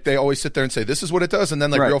do, like, they always sit there and say, this is what it does, and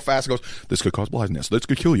then real fast it goes, this could cause blindness, this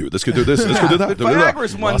could kill you, this could do this, this could do that. Viagra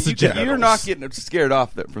is one you're not getting scared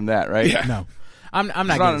off from that, right? Yeah. No. I'm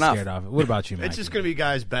not getting scared of it. What about you, Mike? It's just going to be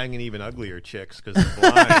guys banging even uglier chicks because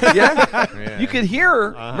they're blind. Yeah. You could hear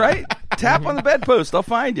her, right? Tap on the bedpost. I'll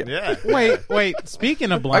find you. Yeah. Wait.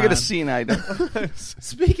 Speaking of blind. I got a scene item.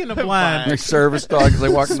 Speaking of blind. Your service dog as I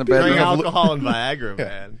walk in the bedroom. Bring alcohol and Viagra,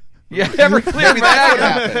 man. Yeah, Everclear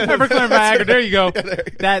Viagra. Everclear Viagra. There you go.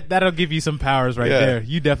 That'll give you some powers right there.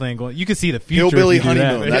 You definitely ain't going. You can see the future. Hillbilly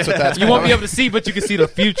honeymoon. That's what that's. You won't be able to see, but you can see the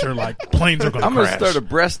future. Like, planes are going to crash. I'm going to start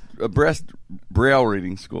a breast braille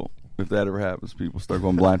reading school. If that ever happens, people start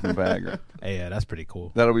going blind from Viagra. Hey, yeah, that's pretty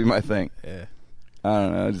cool. That'll be my thing. Yeah. I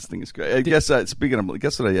don't know. I just think it's great. I guess speaking of,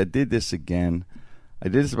 guess what? I did this again. I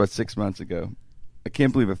did this about 6 months ago. I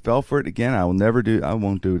can't believe I fell for it again. I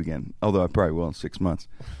won't do it again. Although I probably will in 6 months.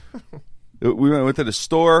 We went to the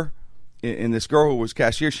store, and this girl who was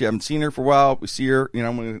cashier, she haven't seen her for a while. We see her. You know,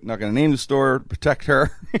 I'm not going to name the store, protect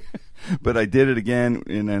her. But I did it again,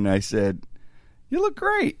 and then I said, "You look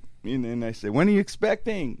great." And then I said, "When are you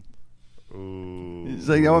expecting?" Ooh. He's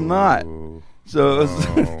like, "No, I'm not." So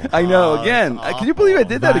I know again. Can you believe I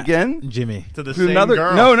did that again, Jimmy? To the same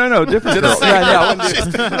girl? No, different girl.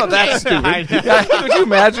 No, that's stupid. Could you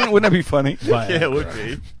imagine? Wouldn't that be funny? Yeah, it would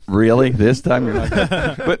be. Really? This time you're not.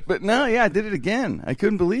 But no, yeah, I did it again. I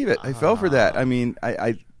couldn't believe it. I fell for that. I mean,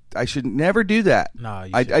 I should never do that. No,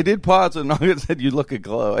 I did pause and I said, "You look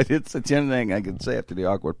aglow." I did such anything I could say after the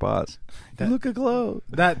awkward pause. You look aglow.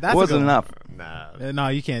 That wasn't enough. Nah. No,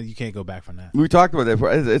 you can't go back from that. We talked about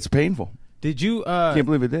that. It's painful. Did you? Can't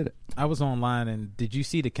believe I did it. I was online, and did you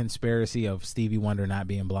see the conspiracy of Stevie Wonder not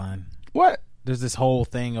being blind? What? There's this whole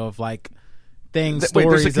thing of like stories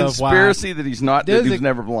there's a conspiracy that he's not. That he's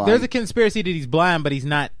never blind. There's a conspiracy that he's blind, but he's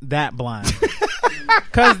not that blind.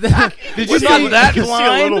 Because did you see that you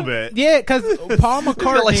blind? See a little bit? Yeah, because Paul McCartney. He's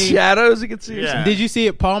got like shadows you can see. Yeah. Did you see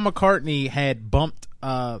it? Paul McCartney had bumped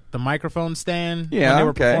the microphone stand when they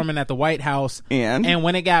were performing at the White House, and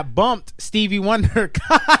when it got bumped, Stevie Wonder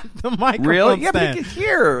got the microphone really? stand. Yeah, but you can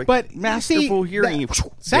hear. But masterful hearing.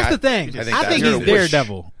 That's the thing. I think he's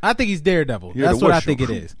Daredevil. I think he's Daredevil. That's what I think it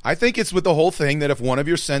is. I think it's with the whole thing that if one of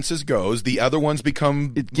your senses goes, the other ones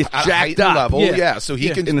become it gets jacked up. Level. Yeah, so he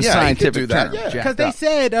can in the scientific do that. term. Because they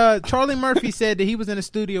said Charlie Murphy said that he was in a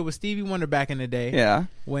studio with Stevie Wonder back in the day. Yeah.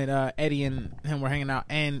 When Eddie and him were hanging out,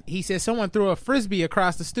 and he said someone threw a frisbee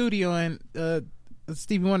across the studio, and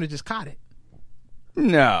Stevie Wonder just caught it.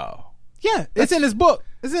 No. Yeah, it's in his book.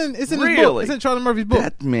 It's in his book. It's in Charlie Murphy's book.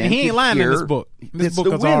 That man, and he ain't lying in this book. This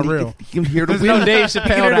book is all real. He can hear the There's wind. no Dave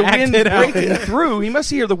Chappelle to act it out. Breaking through. He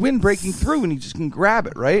must hear the wind breaking through, and he just can grab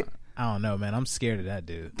it, right? I don't know, man. I'm scared of that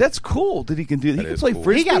dude. That's cool that he can do that. He can play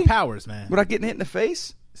frisbee. He got powers, man. Without getting hit in the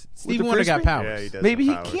face? Stevie Wonder got powers. Yeah, maybe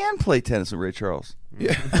he can play tennis with Ray Charles.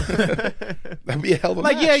 Yeah. That'd be a hell of a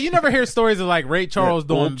match. Yeah, you never hear stories of like Ray Charles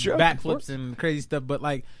doing backflips and crazy stuff, but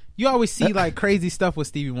like you always see like crazy stuff with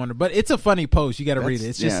Stevie Wonder. But it's a funny post. You got to read it.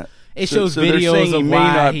 It's just it shows videos of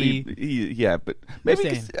why he but maybe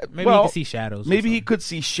he can see shadows. Maybe he could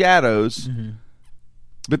see shadows,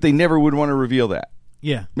 but they never would want to reveal that.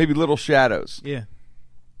 Yeah, maybe little shadows. Yeah.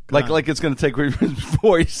 Like it's going to take away from his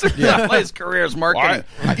voice. His career as marketing.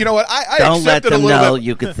 You know what? I don't let them know bit.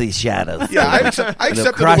 You could see shadows. Yeah, I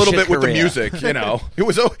accepted a little bit with the music. You know, it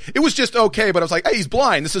was just okay, but I was like, hey, he's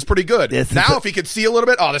blind. This is pretty good. If he could see a little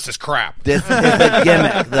bit, this is crap. This is a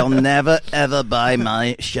gimmick. They'll never ever buy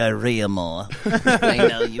my Sharia more. They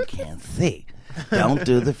know you can't see. Don't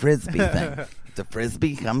do the frisbee thing. If the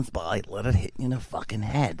frisbee comes by, let it hit you in the fucking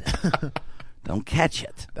head. Don't catch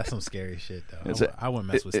it. That's some scary shit, though. I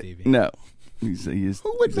wouldn't mess with Stevie. No. Who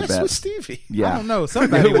would mess with Stevie? Yeah. I don't know.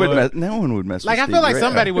 Somebody would. No one would mess with Stevie. Like, I feel like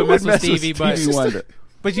somebody would mess with Stevie,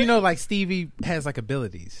 but you know, like, Stevie has, like,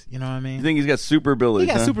 abilities. You know what I mean? You think he's got super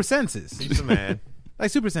abilities, He got super senses. He's a man.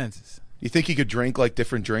 Like, super senses. You think he could drink, like,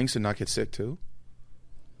 different drinks and not get sick, too?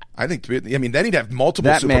 I think. I mean, then he'd have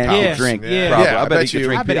multiple superpowers. That man could drink. Yeah. I bet he could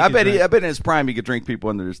drink. I bet in his prime he could drink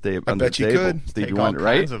people under his table. I bet you could. Stevie Wonder,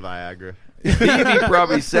 right? Of Viagra. He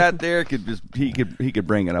probably sat there. He could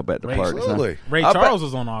bring it up at the party. Absolutely. Ray Charles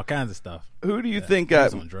was on all kinds of stuff. Who do you think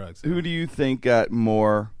got on drugs? Who do you think got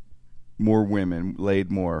more women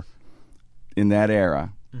laid more in that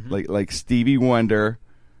era? Like Stevie Wonder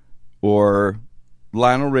or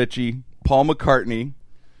Lionel Richie, Paul McCartney.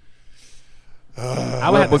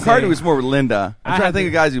 McCartney was more with Linda. I'm trying to think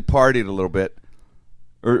of guys who partied a little bit,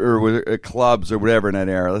 or were at clubs or whatever in that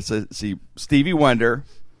era. Let's see, Stevie Wonder.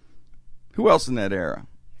 Who else in that era?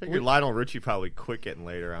 I figured Lionel Richie probably quit getting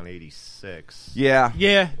laid around 86. Yeah.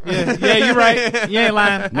 Yeah, you're right. You ain't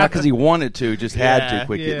lying. Not because he wanted to, just had to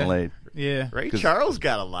quit getting laid. Yeah. Ray Charles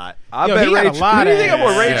got a lot. I bet he got a lot. Who do you think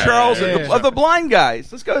about Ray Charles of the blind guys?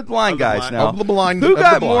 Let's go with blind guys now. Who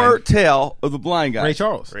got more tail of the blind guys? Ray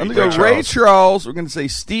Charles. I'm going to go Ray Charles. We're going to say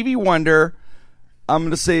Stevie Wonder. I'm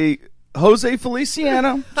going to say Jose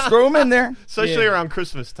Feliciano. Throw him in there. Especially around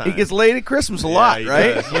Christmas time. He gets laid at Christmas a lot,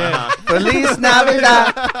 right? Yeah. Feliz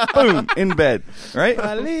Navidad. Boom. In bed. Right?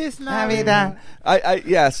 Feliz Navidad.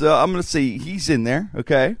 So I'm going to say he's in there.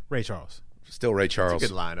 Okay. Ray Charles. Still Ray Charles.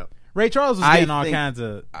 That's a good lineup. Ray Charles was getting all kinds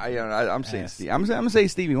of. I'm saying Steve. I'm going to say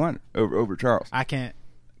Stevie Wonder over Charles. I can't.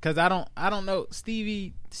 Because I don't know.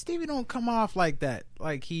 Stevie don't come off like that.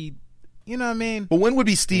 Like he. You know what I mean? But when would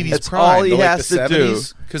be Stevie's That's prime? all he has to do.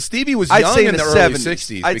 Because Stevie was young in the early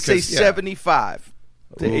 60s. I'd say 75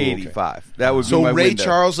 to 85. Okay. That would be my Ray window.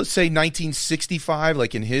 Charles, let's say 1965,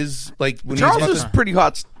 like in his when Charles was pretty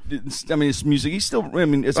hot. I mean, his music. He's still. I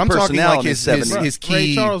mean, it's I'm personality. Talking like his key.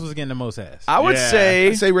 Ray Charles was getting the most ass. I would say.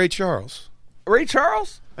 I'd say Ray Charles. Ray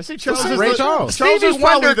Charles. I say Charles. Ray Charles. Stevie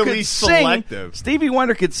Wonder the could least sing. selective. Stevie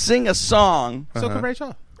Wonder could sing a song. So could Ray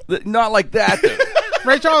Charles. Not like that. Though.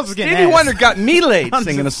 Ray Charles was getting Stevie ass. Wonder got me laid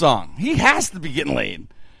singing a song. He has to be getting laid.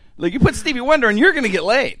 Like you put Stevie Wonder and you're going to get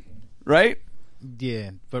laid, right? Yeah,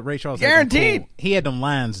 but Ray Charles guaranteed. Cool. He had them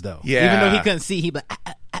lines though. Yeah, even though he couldn't see, he but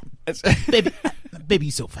baby,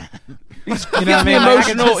 you so fine. You know what I mean?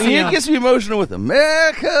 Emotional. He gets me emotional with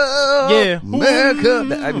America. Yeah, America.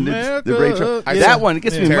 The Ray Charles. That one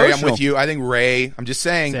gets me Terry, emotional. I'm with you. I think Ray. I'm just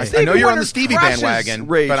saying. I know you're on the Stevie bandwagon,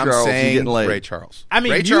 but I'm saying Ray Charles. I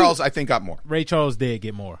mean, Ray Charles. I think got more. Ray Charles did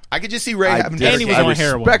get more. I could just see Ray having. And he was on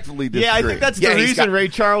heroin. Respectfully disagree. Yeah, I think that's the reason Ray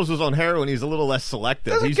Charles was on heroin. He's a little less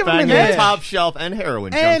selective. He's banging top shelf and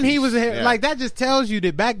heroin. And he was like that. Just tells you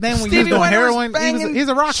that back then when he was doing heroin, he's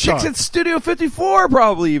a rock star. Chicks at Studio 54,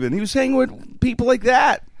 probably even. He was hanging with people like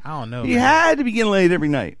that. I don't know. He had to be getting laid every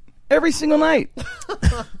night. Every single night.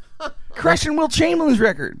 Crushing Wilt Chamberlain's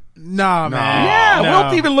record. Nah, man. Yeah,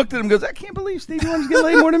 Wilt even looked at him and goes, I can't believe Stevie Wonder's getting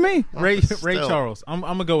laid more than me. Ray Charles. I'm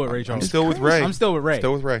going to go with Ray Charles. I'm still with Ray. Still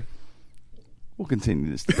with Ray. We'll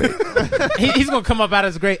continue this debate. He's going to come up out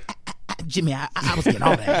as great. Jimmy, I was getting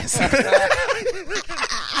all that ass.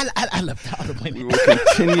 I love all the women. We will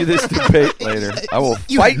continue this debate later. I will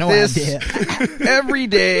fight this every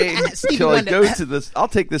day until I go to this. I'll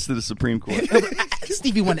take this to the Supreme Court.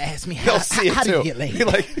 Stevie Wonder asked me how do you get laid?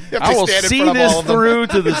 I will see this through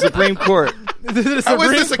to the Supreme Court. How is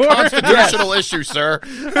this a constitutional issue, sir?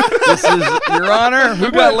 This is, Your Honor,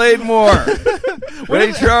 who got laid more?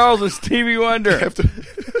 Ray Charles or Stevie Wonder?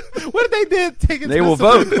 What did they do? They will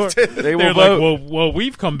vote. They will vote. Like, well,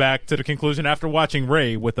 we've come back to the conclusion after watching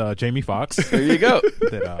Ray with Jamie Foxx. There you go.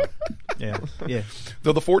 That Yeah.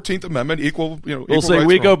 Though the 14th Amendment equal. We'll say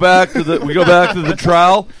we go back to the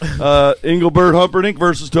trial. Engelbert Humperdinck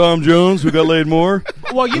versus Tom Jones. Who got laid more?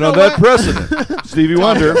 Well, you know that precedent. Stevie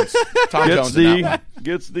Wonder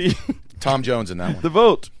gets the Tom Jones in that one. The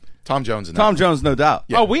vote. Tom Jones in that Tom Jones, no doubt.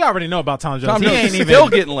 Yeah. Oh, we already know about Tom Jones. He ain't still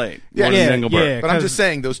getting laid. Yeah. But I'm just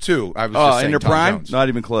saying those two. I was just saying in their prime, Jones. Not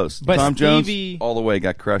even close. But Tom Stevie, Jones all the way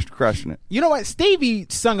got crushing it. You know what? Stevie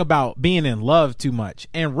sung about being in love too much,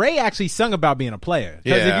 and Ray actually sung about being a player.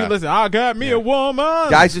 Because if you listen, I got me a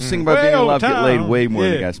woman. Guys just sing about being in love, get laid way more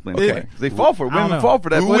than guys playing. Okay, they fall for it. Women fall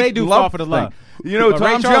for that. Well, they do fall for the love. You know,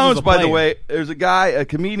 Tom Jones, by the way, there's a guy, a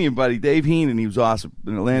comedian buddy, Dave Heenan. He was awesome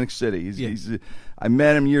in Atlantic City. I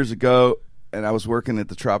met him years ago. And I was working at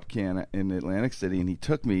the Tropicana in Atlantic City, and he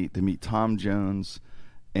took me to meet Tom Jones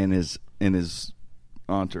and his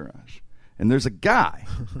entourage. And there's a guy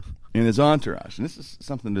in his entourage, and this is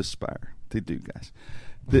something to aspire to do, guys,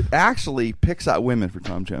 that actually picks out women for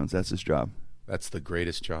Tom Jones. That's his job. That's the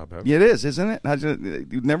greatest job ever. Yeah, it is, isn't it?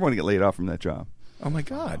 You'd never want to get laid off from that job. Oh, my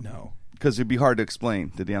God, no. Because it'd be hard to explain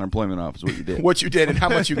to the unemployment office what you did. What you did and how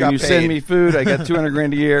much you got paid. You send me food, I got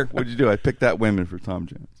 $200,000 a year. What'd you do? I picked out women for Tom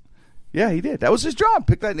Jones. Yeah, he did. That was his job.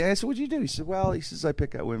 Pick that. I said, "What'd you do?" He said, "Well," he says, "I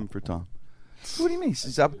pick out women for Tom." What do you mean?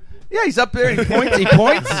 He's up. Yeah, he's up there. He points.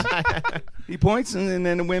 He points, and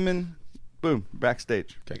then the women, boom,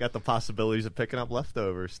 backstage. I got the possibilities of picking up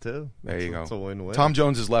leftovers too. There you go. It's a win-win. Tom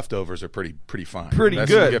Jones's leftovers are pretty fine. Pretty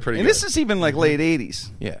good. This is even like late '80s.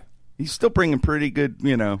 Yeah, he's still bringing pretty good.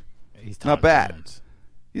 He's not bad.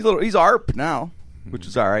 Jones. He's ARP now, which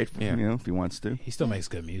is all right. If he wants to. He still makes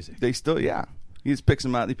good music. They still, He just picks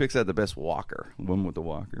him out. He picks out the best walker, one with the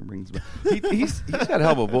walker, and brings him back. He's got a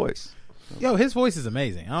hell of a voice. Yo, his voice is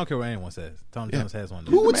amazing. I don't care what anyone says. Tom Jones has one.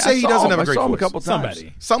 Who would say he doesn't have a great voice? I saw him a couple times.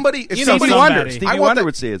 Somebody. Stevie Wonder. Stevie Wonder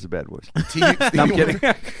would say it's a bad voice. No, I'm kidding.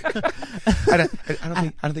 I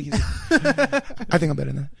don't think he's. I think I'm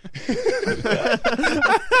better than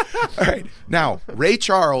that. All right. Now, Ray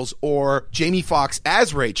Charles or Jamie Foxx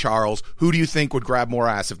as Ray Charles, who do you think would grab more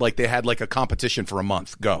ass if they had a competition for a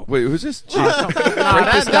month? Go. Wait, who's this?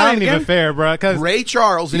 That ain't even fair, bro. Ray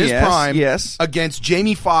Charles in his prime against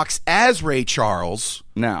Jamie Foxx as Ray Charles.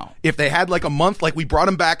 Now, if they had a month, we brought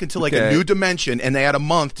him back into a new dimension, and they had a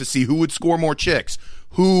month to see who would score more chicks,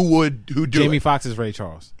 who do Jamie Foxx is Ray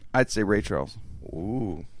Charles. I'd say Ray Charles.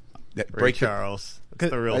 Ooh, Ray Charles.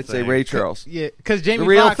 That's the real I'd say Ray Charles. Yeah, because Jamie the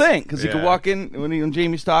real Foxx, thing. Because he could walk in when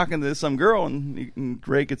Jamie's talking to some girl, and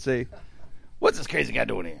Ray could say, "What's this crazy guy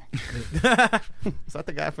doing here?" Is that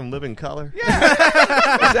the guy from Living Color?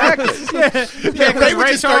 Yeah, exactly. Yeah,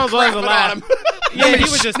 Ray Charles was alive. Yeah, he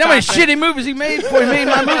was just how many shitty movies he made before he made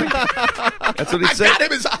my movie. That's what he said. I got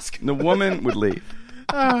him as Oscar. The woman would leave.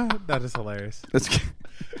 That is hilarious. Let's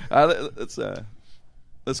go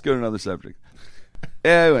to another subject.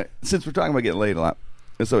 Anyway, since we're talking about getting laid a lot,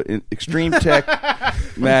 so in Extreme Tech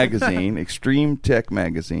Magazine,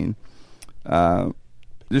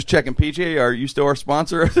 just checking, PJ, are you still our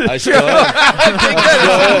sponsor? I still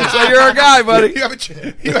am. So you're our guy, buddy. You haven't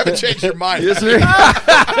changed your mind. Yes, sir.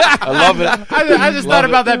 I love it. I just thought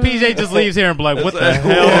about that. PJ just leaves here and be like, what the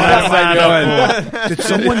hell am I doing? Did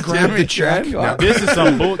someone grab the check? No. This is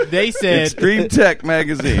some bull. They said Extreme Tech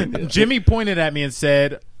Magazine. Jimmy pointed at me and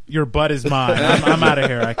said, your butt is mine. I'm out of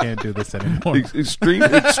here. I can't do this anymore. Extreme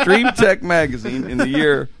Tech Magazine in the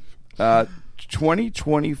year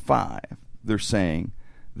 2025, they're saying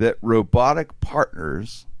that robotic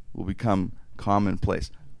partners will become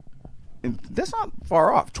commonplace. And that's not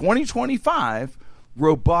far off. 2025,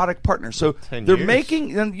 robotic partners. So they're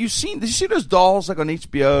making. And did you see those dolls on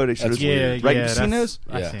HBO? They showed right? You seen those?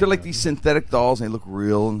 Yeah. They're like these synthetic dolls, and they look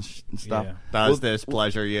real and stuff. Yeah. Does this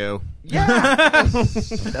pleasure you? Yeah,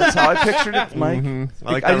 that's how I pictured it, Mike. Mm-hmm.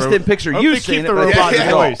 I just didn't picture you saying it.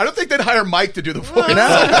 I don't think they'd hire Mike to do the voice.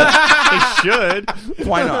 They should.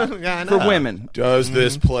 Why not? Yeah, for women. Does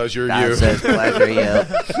this pleasure you? Does this pleasure you?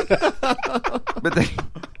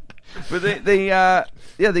 But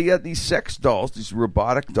they got these sex dolls, these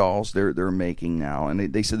robotic dolls they're making now,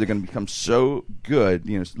 and they said they're going to become so good,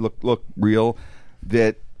 look real,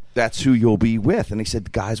 that's who you'll be with. And they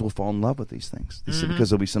said guys will fall in love with these things. They said because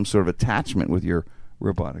there'll be some sort of attachment with your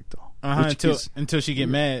robotic doll. Until she get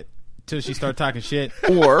mad, until she start talking shit.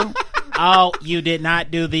 Or oh, you did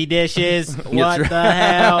not do the dishes. What the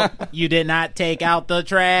hell? You did not take out the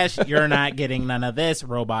trash. You're not getting none of this,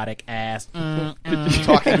 robotic ass.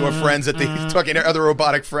 Talking to her friends talking to other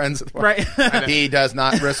robotic friends. Right. He does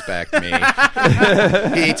not respect me.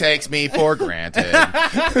 He takes me for granted.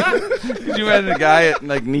 Could you imagine a guy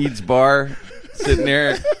at Needs Bar sitting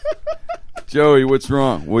there? Joey, what's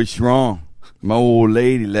wrong? What's wrong? My old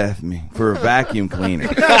lady left me for a vacuum cleaner.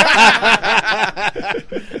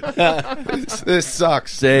 This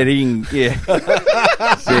sucks. Said he can give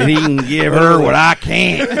her what I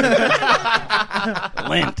can't.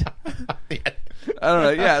 Lint. I don't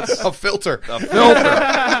know. Yeah, it's a filter.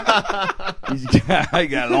 I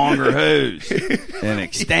got longer hose and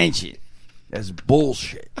extension. That's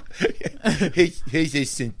bullshit.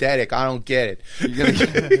 He's synthetic. I don't get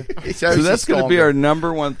it. So that's going to be our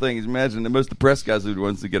number one thing. Is imagine the most depressed guys who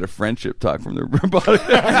wants to get a friendship talk from their robotic.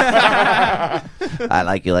 I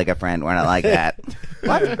like you like a friend. We're not like that.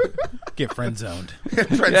 What? Get friend zoned.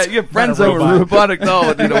 Yeah, you get friend zoned with robotic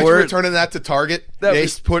doll. We're turning that to Target. They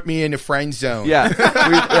put me in the friend zone. Yeah,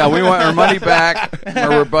 we want our money back. Our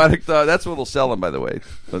robotic doll. That's what will sell them, by the way.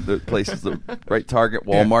 The places, right? Target,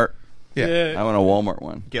 Walmart. Yeah. I want a Walmart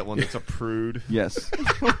one. Get one that's a prude. Yes.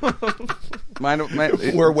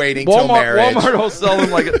 We're waiting till marriage. Walmart will sell them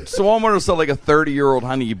Walmart will sell like a 30-year-old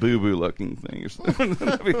Honey Boo Boo looking thing or something.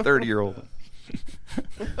 That'd be 30-year-old.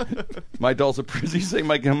 My doll's a prude. You say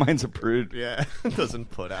mine's a prude. Yeah, it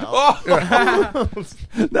doesn't put out. Oh!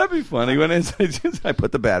 That'd be funny when I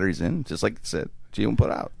put the batteries in, just like it said. She won't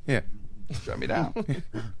put out. Yeah. Shut me down.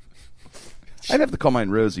 I'd have to call mine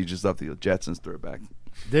Rosie just off the Jetsons, throw it back.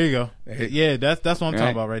 There you go. Yeah, that's what I'm talking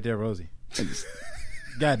about right there, Rosie.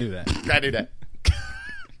 Gotta do that. Gotta do that.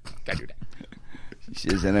 She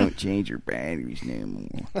says, I don't change your batteries no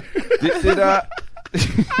more.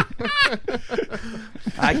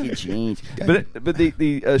 I can change. But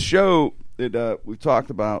the show that we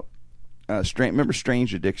talked about, remember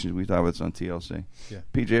Strange Addictions? We talked about this on TLC. Yeah.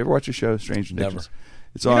 PJ, ever watch the show Strange Addictions? Never.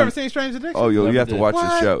 It's you on. Never seen Strange Addictions? Oh, you have to watch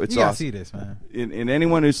this show. It's you gotta awesome. See this, man. And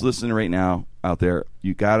anyone who's listening right now out there,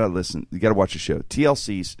 you gotta listen. You gotta watch the show.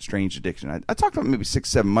 TLC's Strange Addiction. I talked about it maybe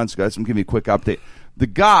 6-7 months ago. I'm giving you a quick update.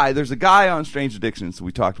 There's a guy on Strange Addictions that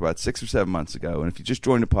we talked about 6 or 7 months ago. And if you just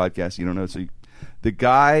joined the podcast, you don't know. The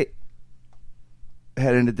guy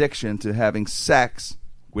had an addiction to having sex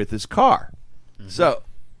with his car. Mm-hmm. So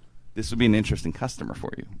this would be an interesting customer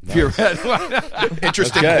for you. Nice.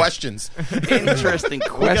 Interesting questions. Interesting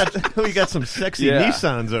questions. We got some sexy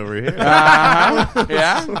Nissans over here.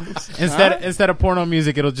 Yeah. Instead of porno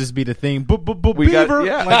music, it'll just be the theme. Beaver.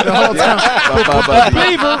 Like the whole time.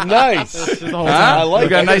 Beaver. Nice. I like. We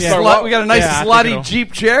got a nice slutty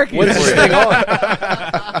Jeep Cherokee. What is this thing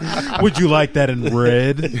on? Would you like that in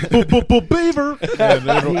red? Beaver.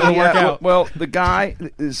 It'll work out. Well, the guy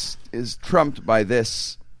is trumped by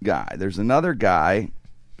this guy. There's another guy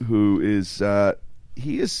who is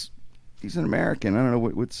he's an American. I don't know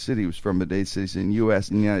what city he was from, but he's in U.S.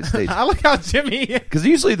 in the United States. I like how Jimmy, because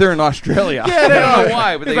usually they're in Australia. Yeah, I don't know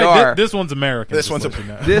why, but they like, are. This one's American. This one's this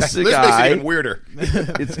guy. Makes it even weirder.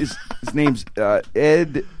 His name's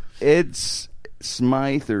Ed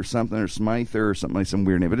Smythe or something, or Smither or something like some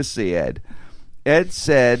weird name. But just say Ed. Ed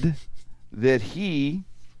said that he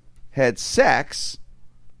had sex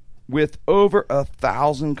with over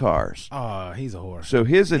 1,000 cars. Oh, he's a whore. So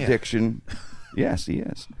his addiction, yes, he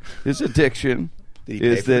is. His addiction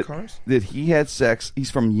is that he had sex. He's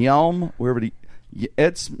from Yelm, wherever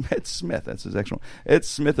Ed Smith. That's his actual. Ed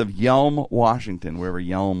Smith of Yelm, Washington, wherever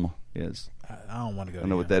Yelm is. I don't want to go. I don't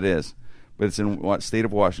know what that is, but it's in what state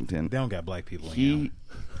of Washington. They don't got black people. He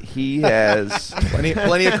has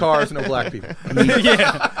plenty of cars, no black people.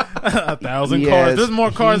 1,000 cars. There's more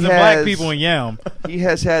cars than black people in Yelm. He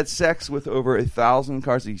has had sex with over 1,000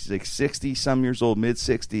 cars. He's like 60-some years old,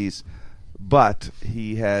 mid-60s, but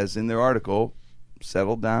he has, in their article,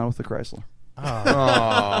 settled down with a Chrysler.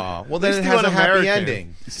 Oh, well, then it has a happy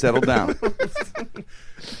ending. He settled down.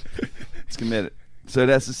 It's committed. So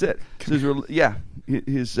that's just it.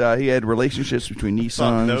 So he had relationships between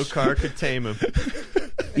Nissans. No car could tame him.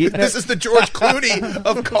 This is the George Clooney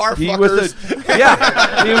of car fuckers.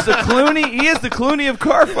 He was the Clooney. He is the Clooney of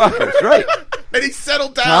car fuckers, right? And he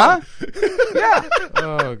settled down. Huh? Yeah.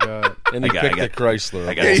 Oh God. And he picked the Chrysler.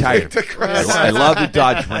 I got tired. I love the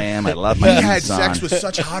Dodge Ram. I love my Nissan. He had sex with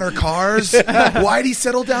such hotter cars. Why'd he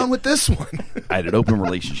settle down with this one? I had an open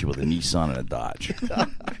relationship with a Nissan and a Dodge,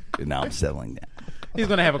 and now I'm settling down. He's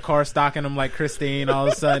going to have a car stalking him like Christine all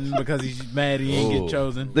of a sudden because he's mad he didn't get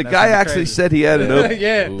chosen. The guy actually said he had an open...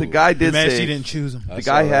 Yeah. The guy did say... she didn't choose him. The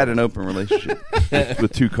guy had an open relationship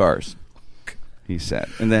with 2 cars, he said.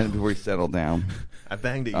 And then before he settled down... I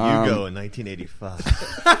banged at Yugo in 1985.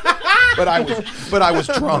 But I was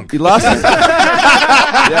drunk. He lost it.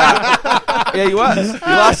 Yeah, he was. He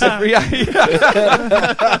lost it.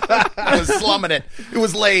 I was slumming it. It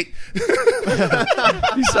was late. It's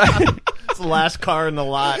the last car in the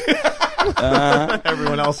lot.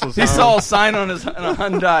 Everyone else was. He saw a sign on a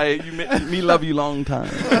Hyundai. Me love you long time.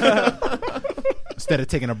 Instead of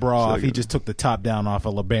taking a bra off, he just took the top down off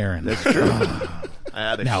a LeBaron. That's true.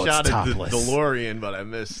 I had a shot at the DeLorean, but I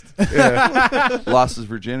missed. Lost his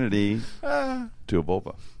virginity to a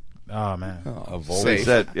vulva. Oh man, a vulva.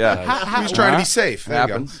 Safe. He was trying to be safe.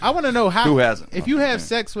 Happens. I want to know how. Who hasn't? If you have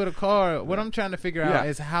sex with a car, what I'm trying to figure out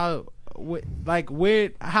is how,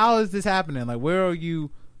 how is this happening? Like, where are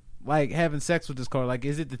you? Like having sex with this car, like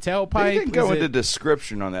is it the tailpipe? They didn't go into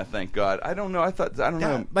description on that. Thank God. I don't know. I don't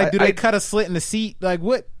know. Like, do they cut a slit in the seat? Like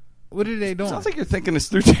what? What are they doing? Sounds like you're thinking this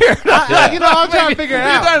through there. I'm trying to figure it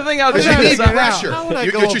out. You're trying to think out there. You need pressure.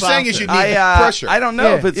 What you're saying is you need pressure. I don't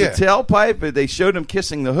know if it's a tailpipe, but they showed him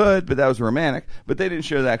kissing the hood, but that was romantic. But they didn't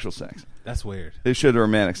show the actual sex. That's weird. They showed the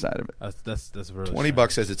romantic side of it. That's really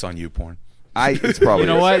 $20 says it's on YouPorn. It's probably. You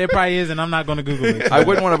know what? It probably is, and I'm not going to Google it. I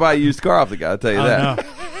wouldn't want to buy a used car off the guy. I'll tell you that.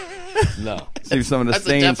 No. See some of the That's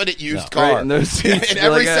stains. a definite used car. Right, in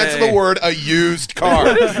every sense of the word, a used car.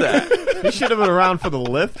 What is that? He should have been around for the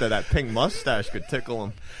lift, that pink mustache could tickle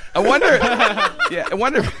him. I wonder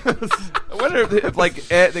if like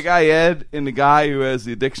the guy Ed and the guy who has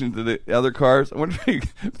the addiction to the other cars. I wonder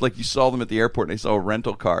if like you saw them at the airport and they saw a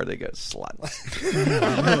rental car. They go sluts.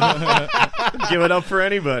 Give it up for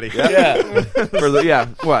anybody. Yeah.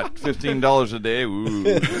 What? $15 a day.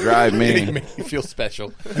 Ooh, drive me. You make me feel special.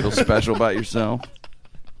 Feel special about yourself.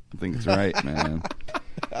 I think it's right, man.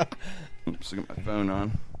 Oops, I got my phone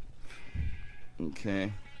on.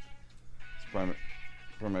 Okay. It's probably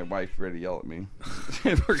my wife ready to yell at me.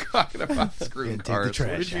 We're talking about screwing cars.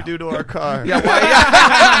 What did you do to our car? Eddie's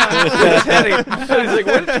like,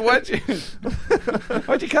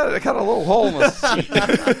 why'd you cut a little hole in the seat?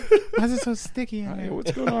 Why is it so sticky?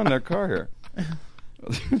 What's going on in that car here?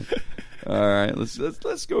 All right, let's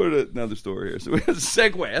go to another story here. So we have a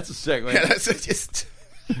segue. That's a segue. Yeah, that's just.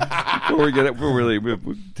 Before we get it, we have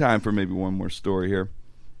time for maybe one more story here.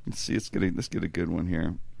 Let's see. Let's get a good one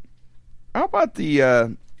here. How about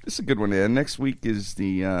this is a good one. Next week is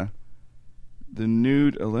the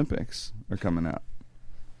nude Olympics are coming out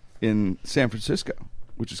in San Francisco,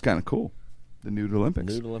 which is kind of cool. The nude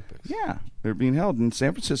Olympics. Yeah, they're being held in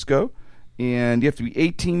San Francisco, and you have to be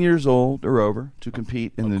 18 years old or over to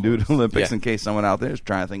compete in the nude Olympics. In case someone out there is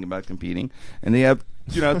trying to think about competing, and they have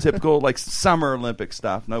typical like summer Olympic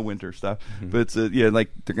stuff, no winter stuff, but it's like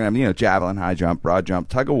they're gonna have javelin, high jump, broad jump,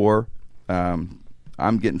 tug of war.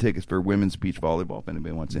 I'm getting tickets for women's beach volleyball if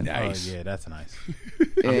anybody wants in. Nice. Oh, yeah, that's nice.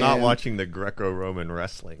 I'm not watching the Greco-Roman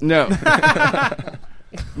wrestling. No.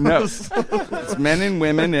 No. It's men and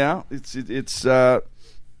women, yeah. It's no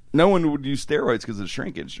one would use steroids because of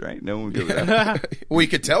shrinkage, right? No one would do that. Well, you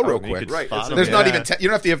could tell real quick. Right. There's not even you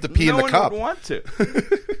don't have to pee in the cup. No one would want to.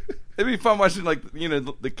 It'd be fun watching, like,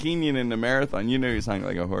 the Kenyan in the marathon. He's hung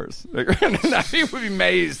like a horse. He would be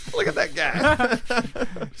amazed. Look at that guy.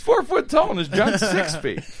 He's 4 foot tall and his junk's 6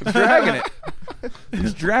 feet. He's dragging it.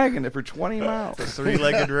 He's dragging it for 20 miles. It's a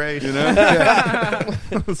 3-legged race.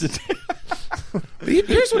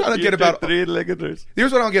 Here's what I don't get about.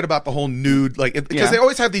 Here's what I don't get about the whole nude, because they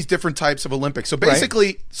always have these different types of Olympics. So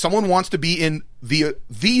basically, someone wants to be in the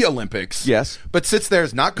Olympics. Yes. But sits there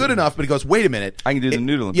is not good enough. But he goes, wait a minute, I can do the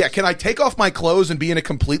nude Olympics. Yeah, can I take off my clothes and be in a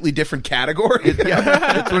completely different category?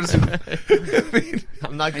 That's what it's.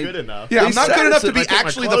 I'm not good enough. Yeah, I'm not good enough to be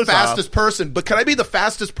actually the fastest person. But can I be the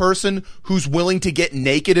fastest person who's willing to get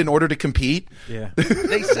naked in order to compete? Yeah.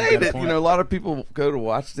 They say that a lot of people go to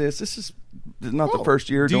watch this. This is not the first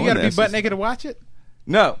year do doing you got to be butt naked to watch it?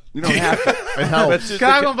 No, you don't have to. It helps.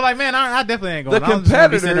 Because I'm going to be like, man, I definitely ain't going. The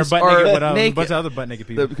competitors are naked. naked. A bunch of other butt naked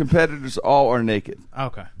people. The competitors all are naked.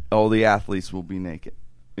 Okay. All the athletes will be naked.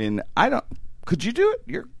 And could you do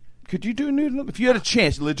it? Could you do a nude? If you had a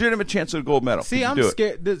legitimate chance at a gold medal. See, I'm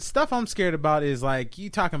scared. The stuff I'm scared about is like you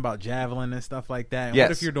talking about javelin and stuff like that. Yes.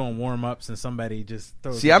 What if you're doing warm ups and somebody just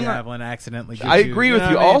throws the javelin accidentally? I agree with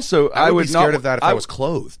you. Also, I would be scared of that if I was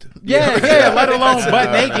clothed. Yeah, let alone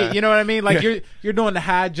butt naked. You know what I mean? Like you're doing the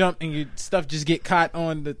high jump and your stuff just get caught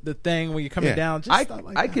on the thing when you're coming down. Just stuff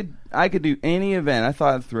like that. I could do any event. I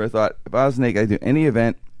thought if I was naked, I'd do any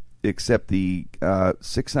event except the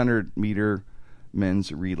 600 meter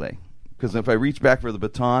men's relay. Because if I reach back for the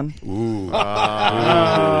baton, that's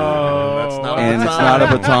not and it's not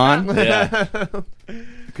a baton, it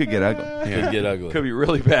could get ugly. Yeah. Could get ugly. Could be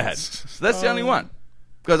really bad. So that's the only one.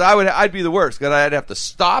 Because I'd be the worst. Because I'd have to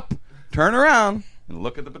stop, turn around, and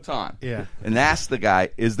look at the baton. Yeah. And ask the guy,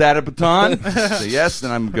 "Is that a baton?" Say yes,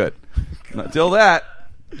 then I'm good. Until that,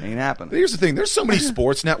 ain't happening. Here's the thing: there's so many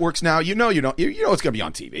sports networks now. You know it's going to be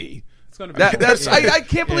on TV. It's going to be. I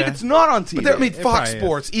can't believe it's not on TV. But Fox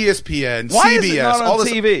Sports, ESPN, Why CBS, is it not on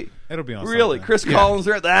TV? It'll be on. Really, something. Chris Collins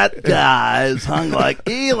there. That guy's hung like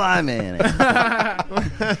Eli Manning.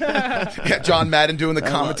 Yeah, John Madden doing the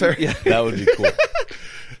commentary. Yeah. That would be cool.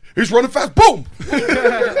 He's running fast. Boom.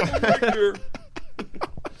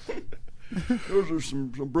 Those are some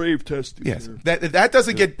brave testes. Yes, that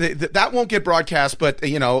doesn't get that won't get broadcast, but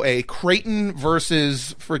a Creighton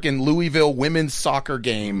versus freaking Louisville women's soccer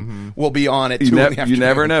game will be on at 2 in the afternoon. You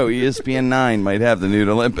never know. ESPN 9 might have the nude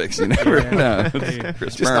Olympics. You never know.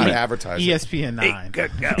 Just not advertising. ESPN 9.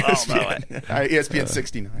 ESPN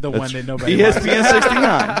 69. The one that nobody. ESPN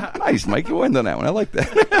 69. Nice, Mike. You went on that one. I like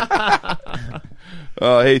that.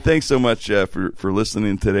 Hey, thanks so much for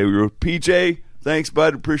listening today. We were with PJ. Thanks,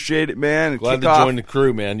 bud. Appreciate it, man. Glad to join the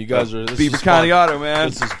crew, man. You guys are Beaver County Auto, man.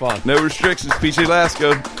 This is fun. No restrictions. PJ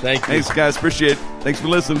Lasco. Thank you. Thanks, guys. Appreciate it. Thanks for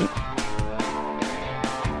listening.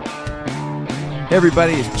 Hey,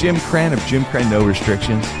 everybody. It's Jim Crenn of Jim Crenn No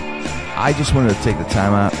Restrictions. I just wanted to take the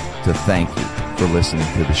time out to thank you for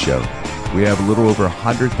listening to the show. We have a little over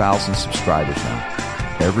 100,000 subscribers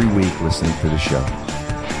now. Every week listening to the show.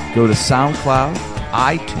 Go to SoundCloud,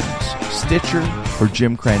 iTunes, Stitcher, or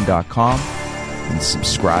JimCrenn.com. and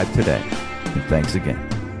subscribe today. And thanks again.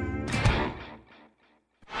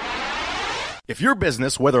 If your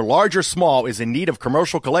business, whether large or small, is in need of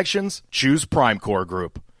commercial collections, choose PrimeCore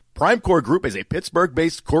Group. PrimeCore Group is a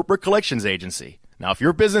Pittsburgh-based corporate collections agency. Now, if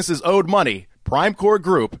your business is owed money, PrimeCore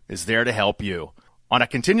Group is there to help you. On a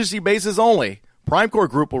contingency basis only, PrimeCore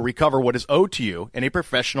Group will recover what is owed to you in a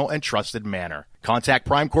professional and trusted manner. Contact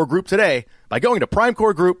PrimeCore Group today by going to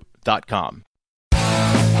primecoregroup.com.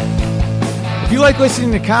 If you like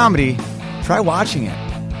listening to comedy, try watching it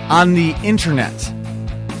on the internet.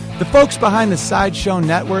 The folks behind the Sideshow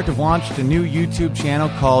Network have launched a new YouTube channel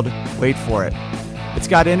called Wait For It. It's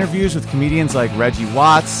got interviews with comedians like Reggie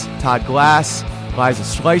Watts, Todd Glass, Liza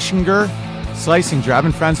Schlesinger. I've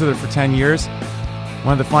been friends with her for 10 years.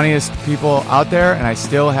 One of the funniest people out there, and I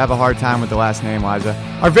still have a hard time with the last name, Liza.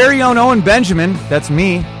 Our very own Owen Benjamin, that's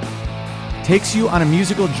me, takes you on a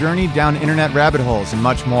musical journey down internet rabbit holes and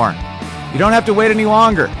much more. You don't have to wait any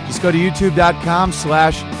longer. Just go to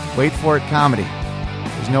youtube.com/waitforitcomedy.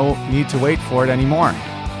 There's no need to wait for it anymore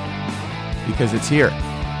because it's here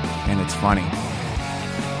and it's funny.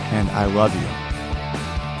 And I love you.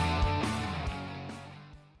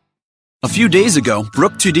 A few days ago,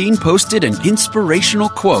 Brooke Tudine posted an inspirational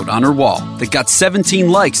quote on her wall that got 17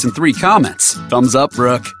 likes and 3 comments. Thumbs up,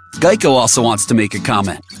 Brooke. Geico also wants to make a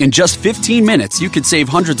comment. In just 15 minutes, you could save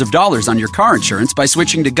hundreds of dollars on your car insurance by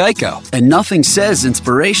switching to Geico. And nothing says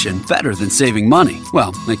inspiration better than saving money.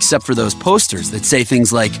 Well, except for those posters that say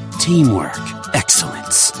things like teamwork,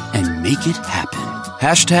 excellence, and make it happen.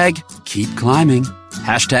 Hashtag keep climbing.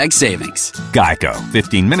 Hashtag savings. Geico.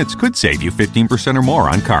 15 minutes could save you 15% or more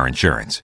on car insurance.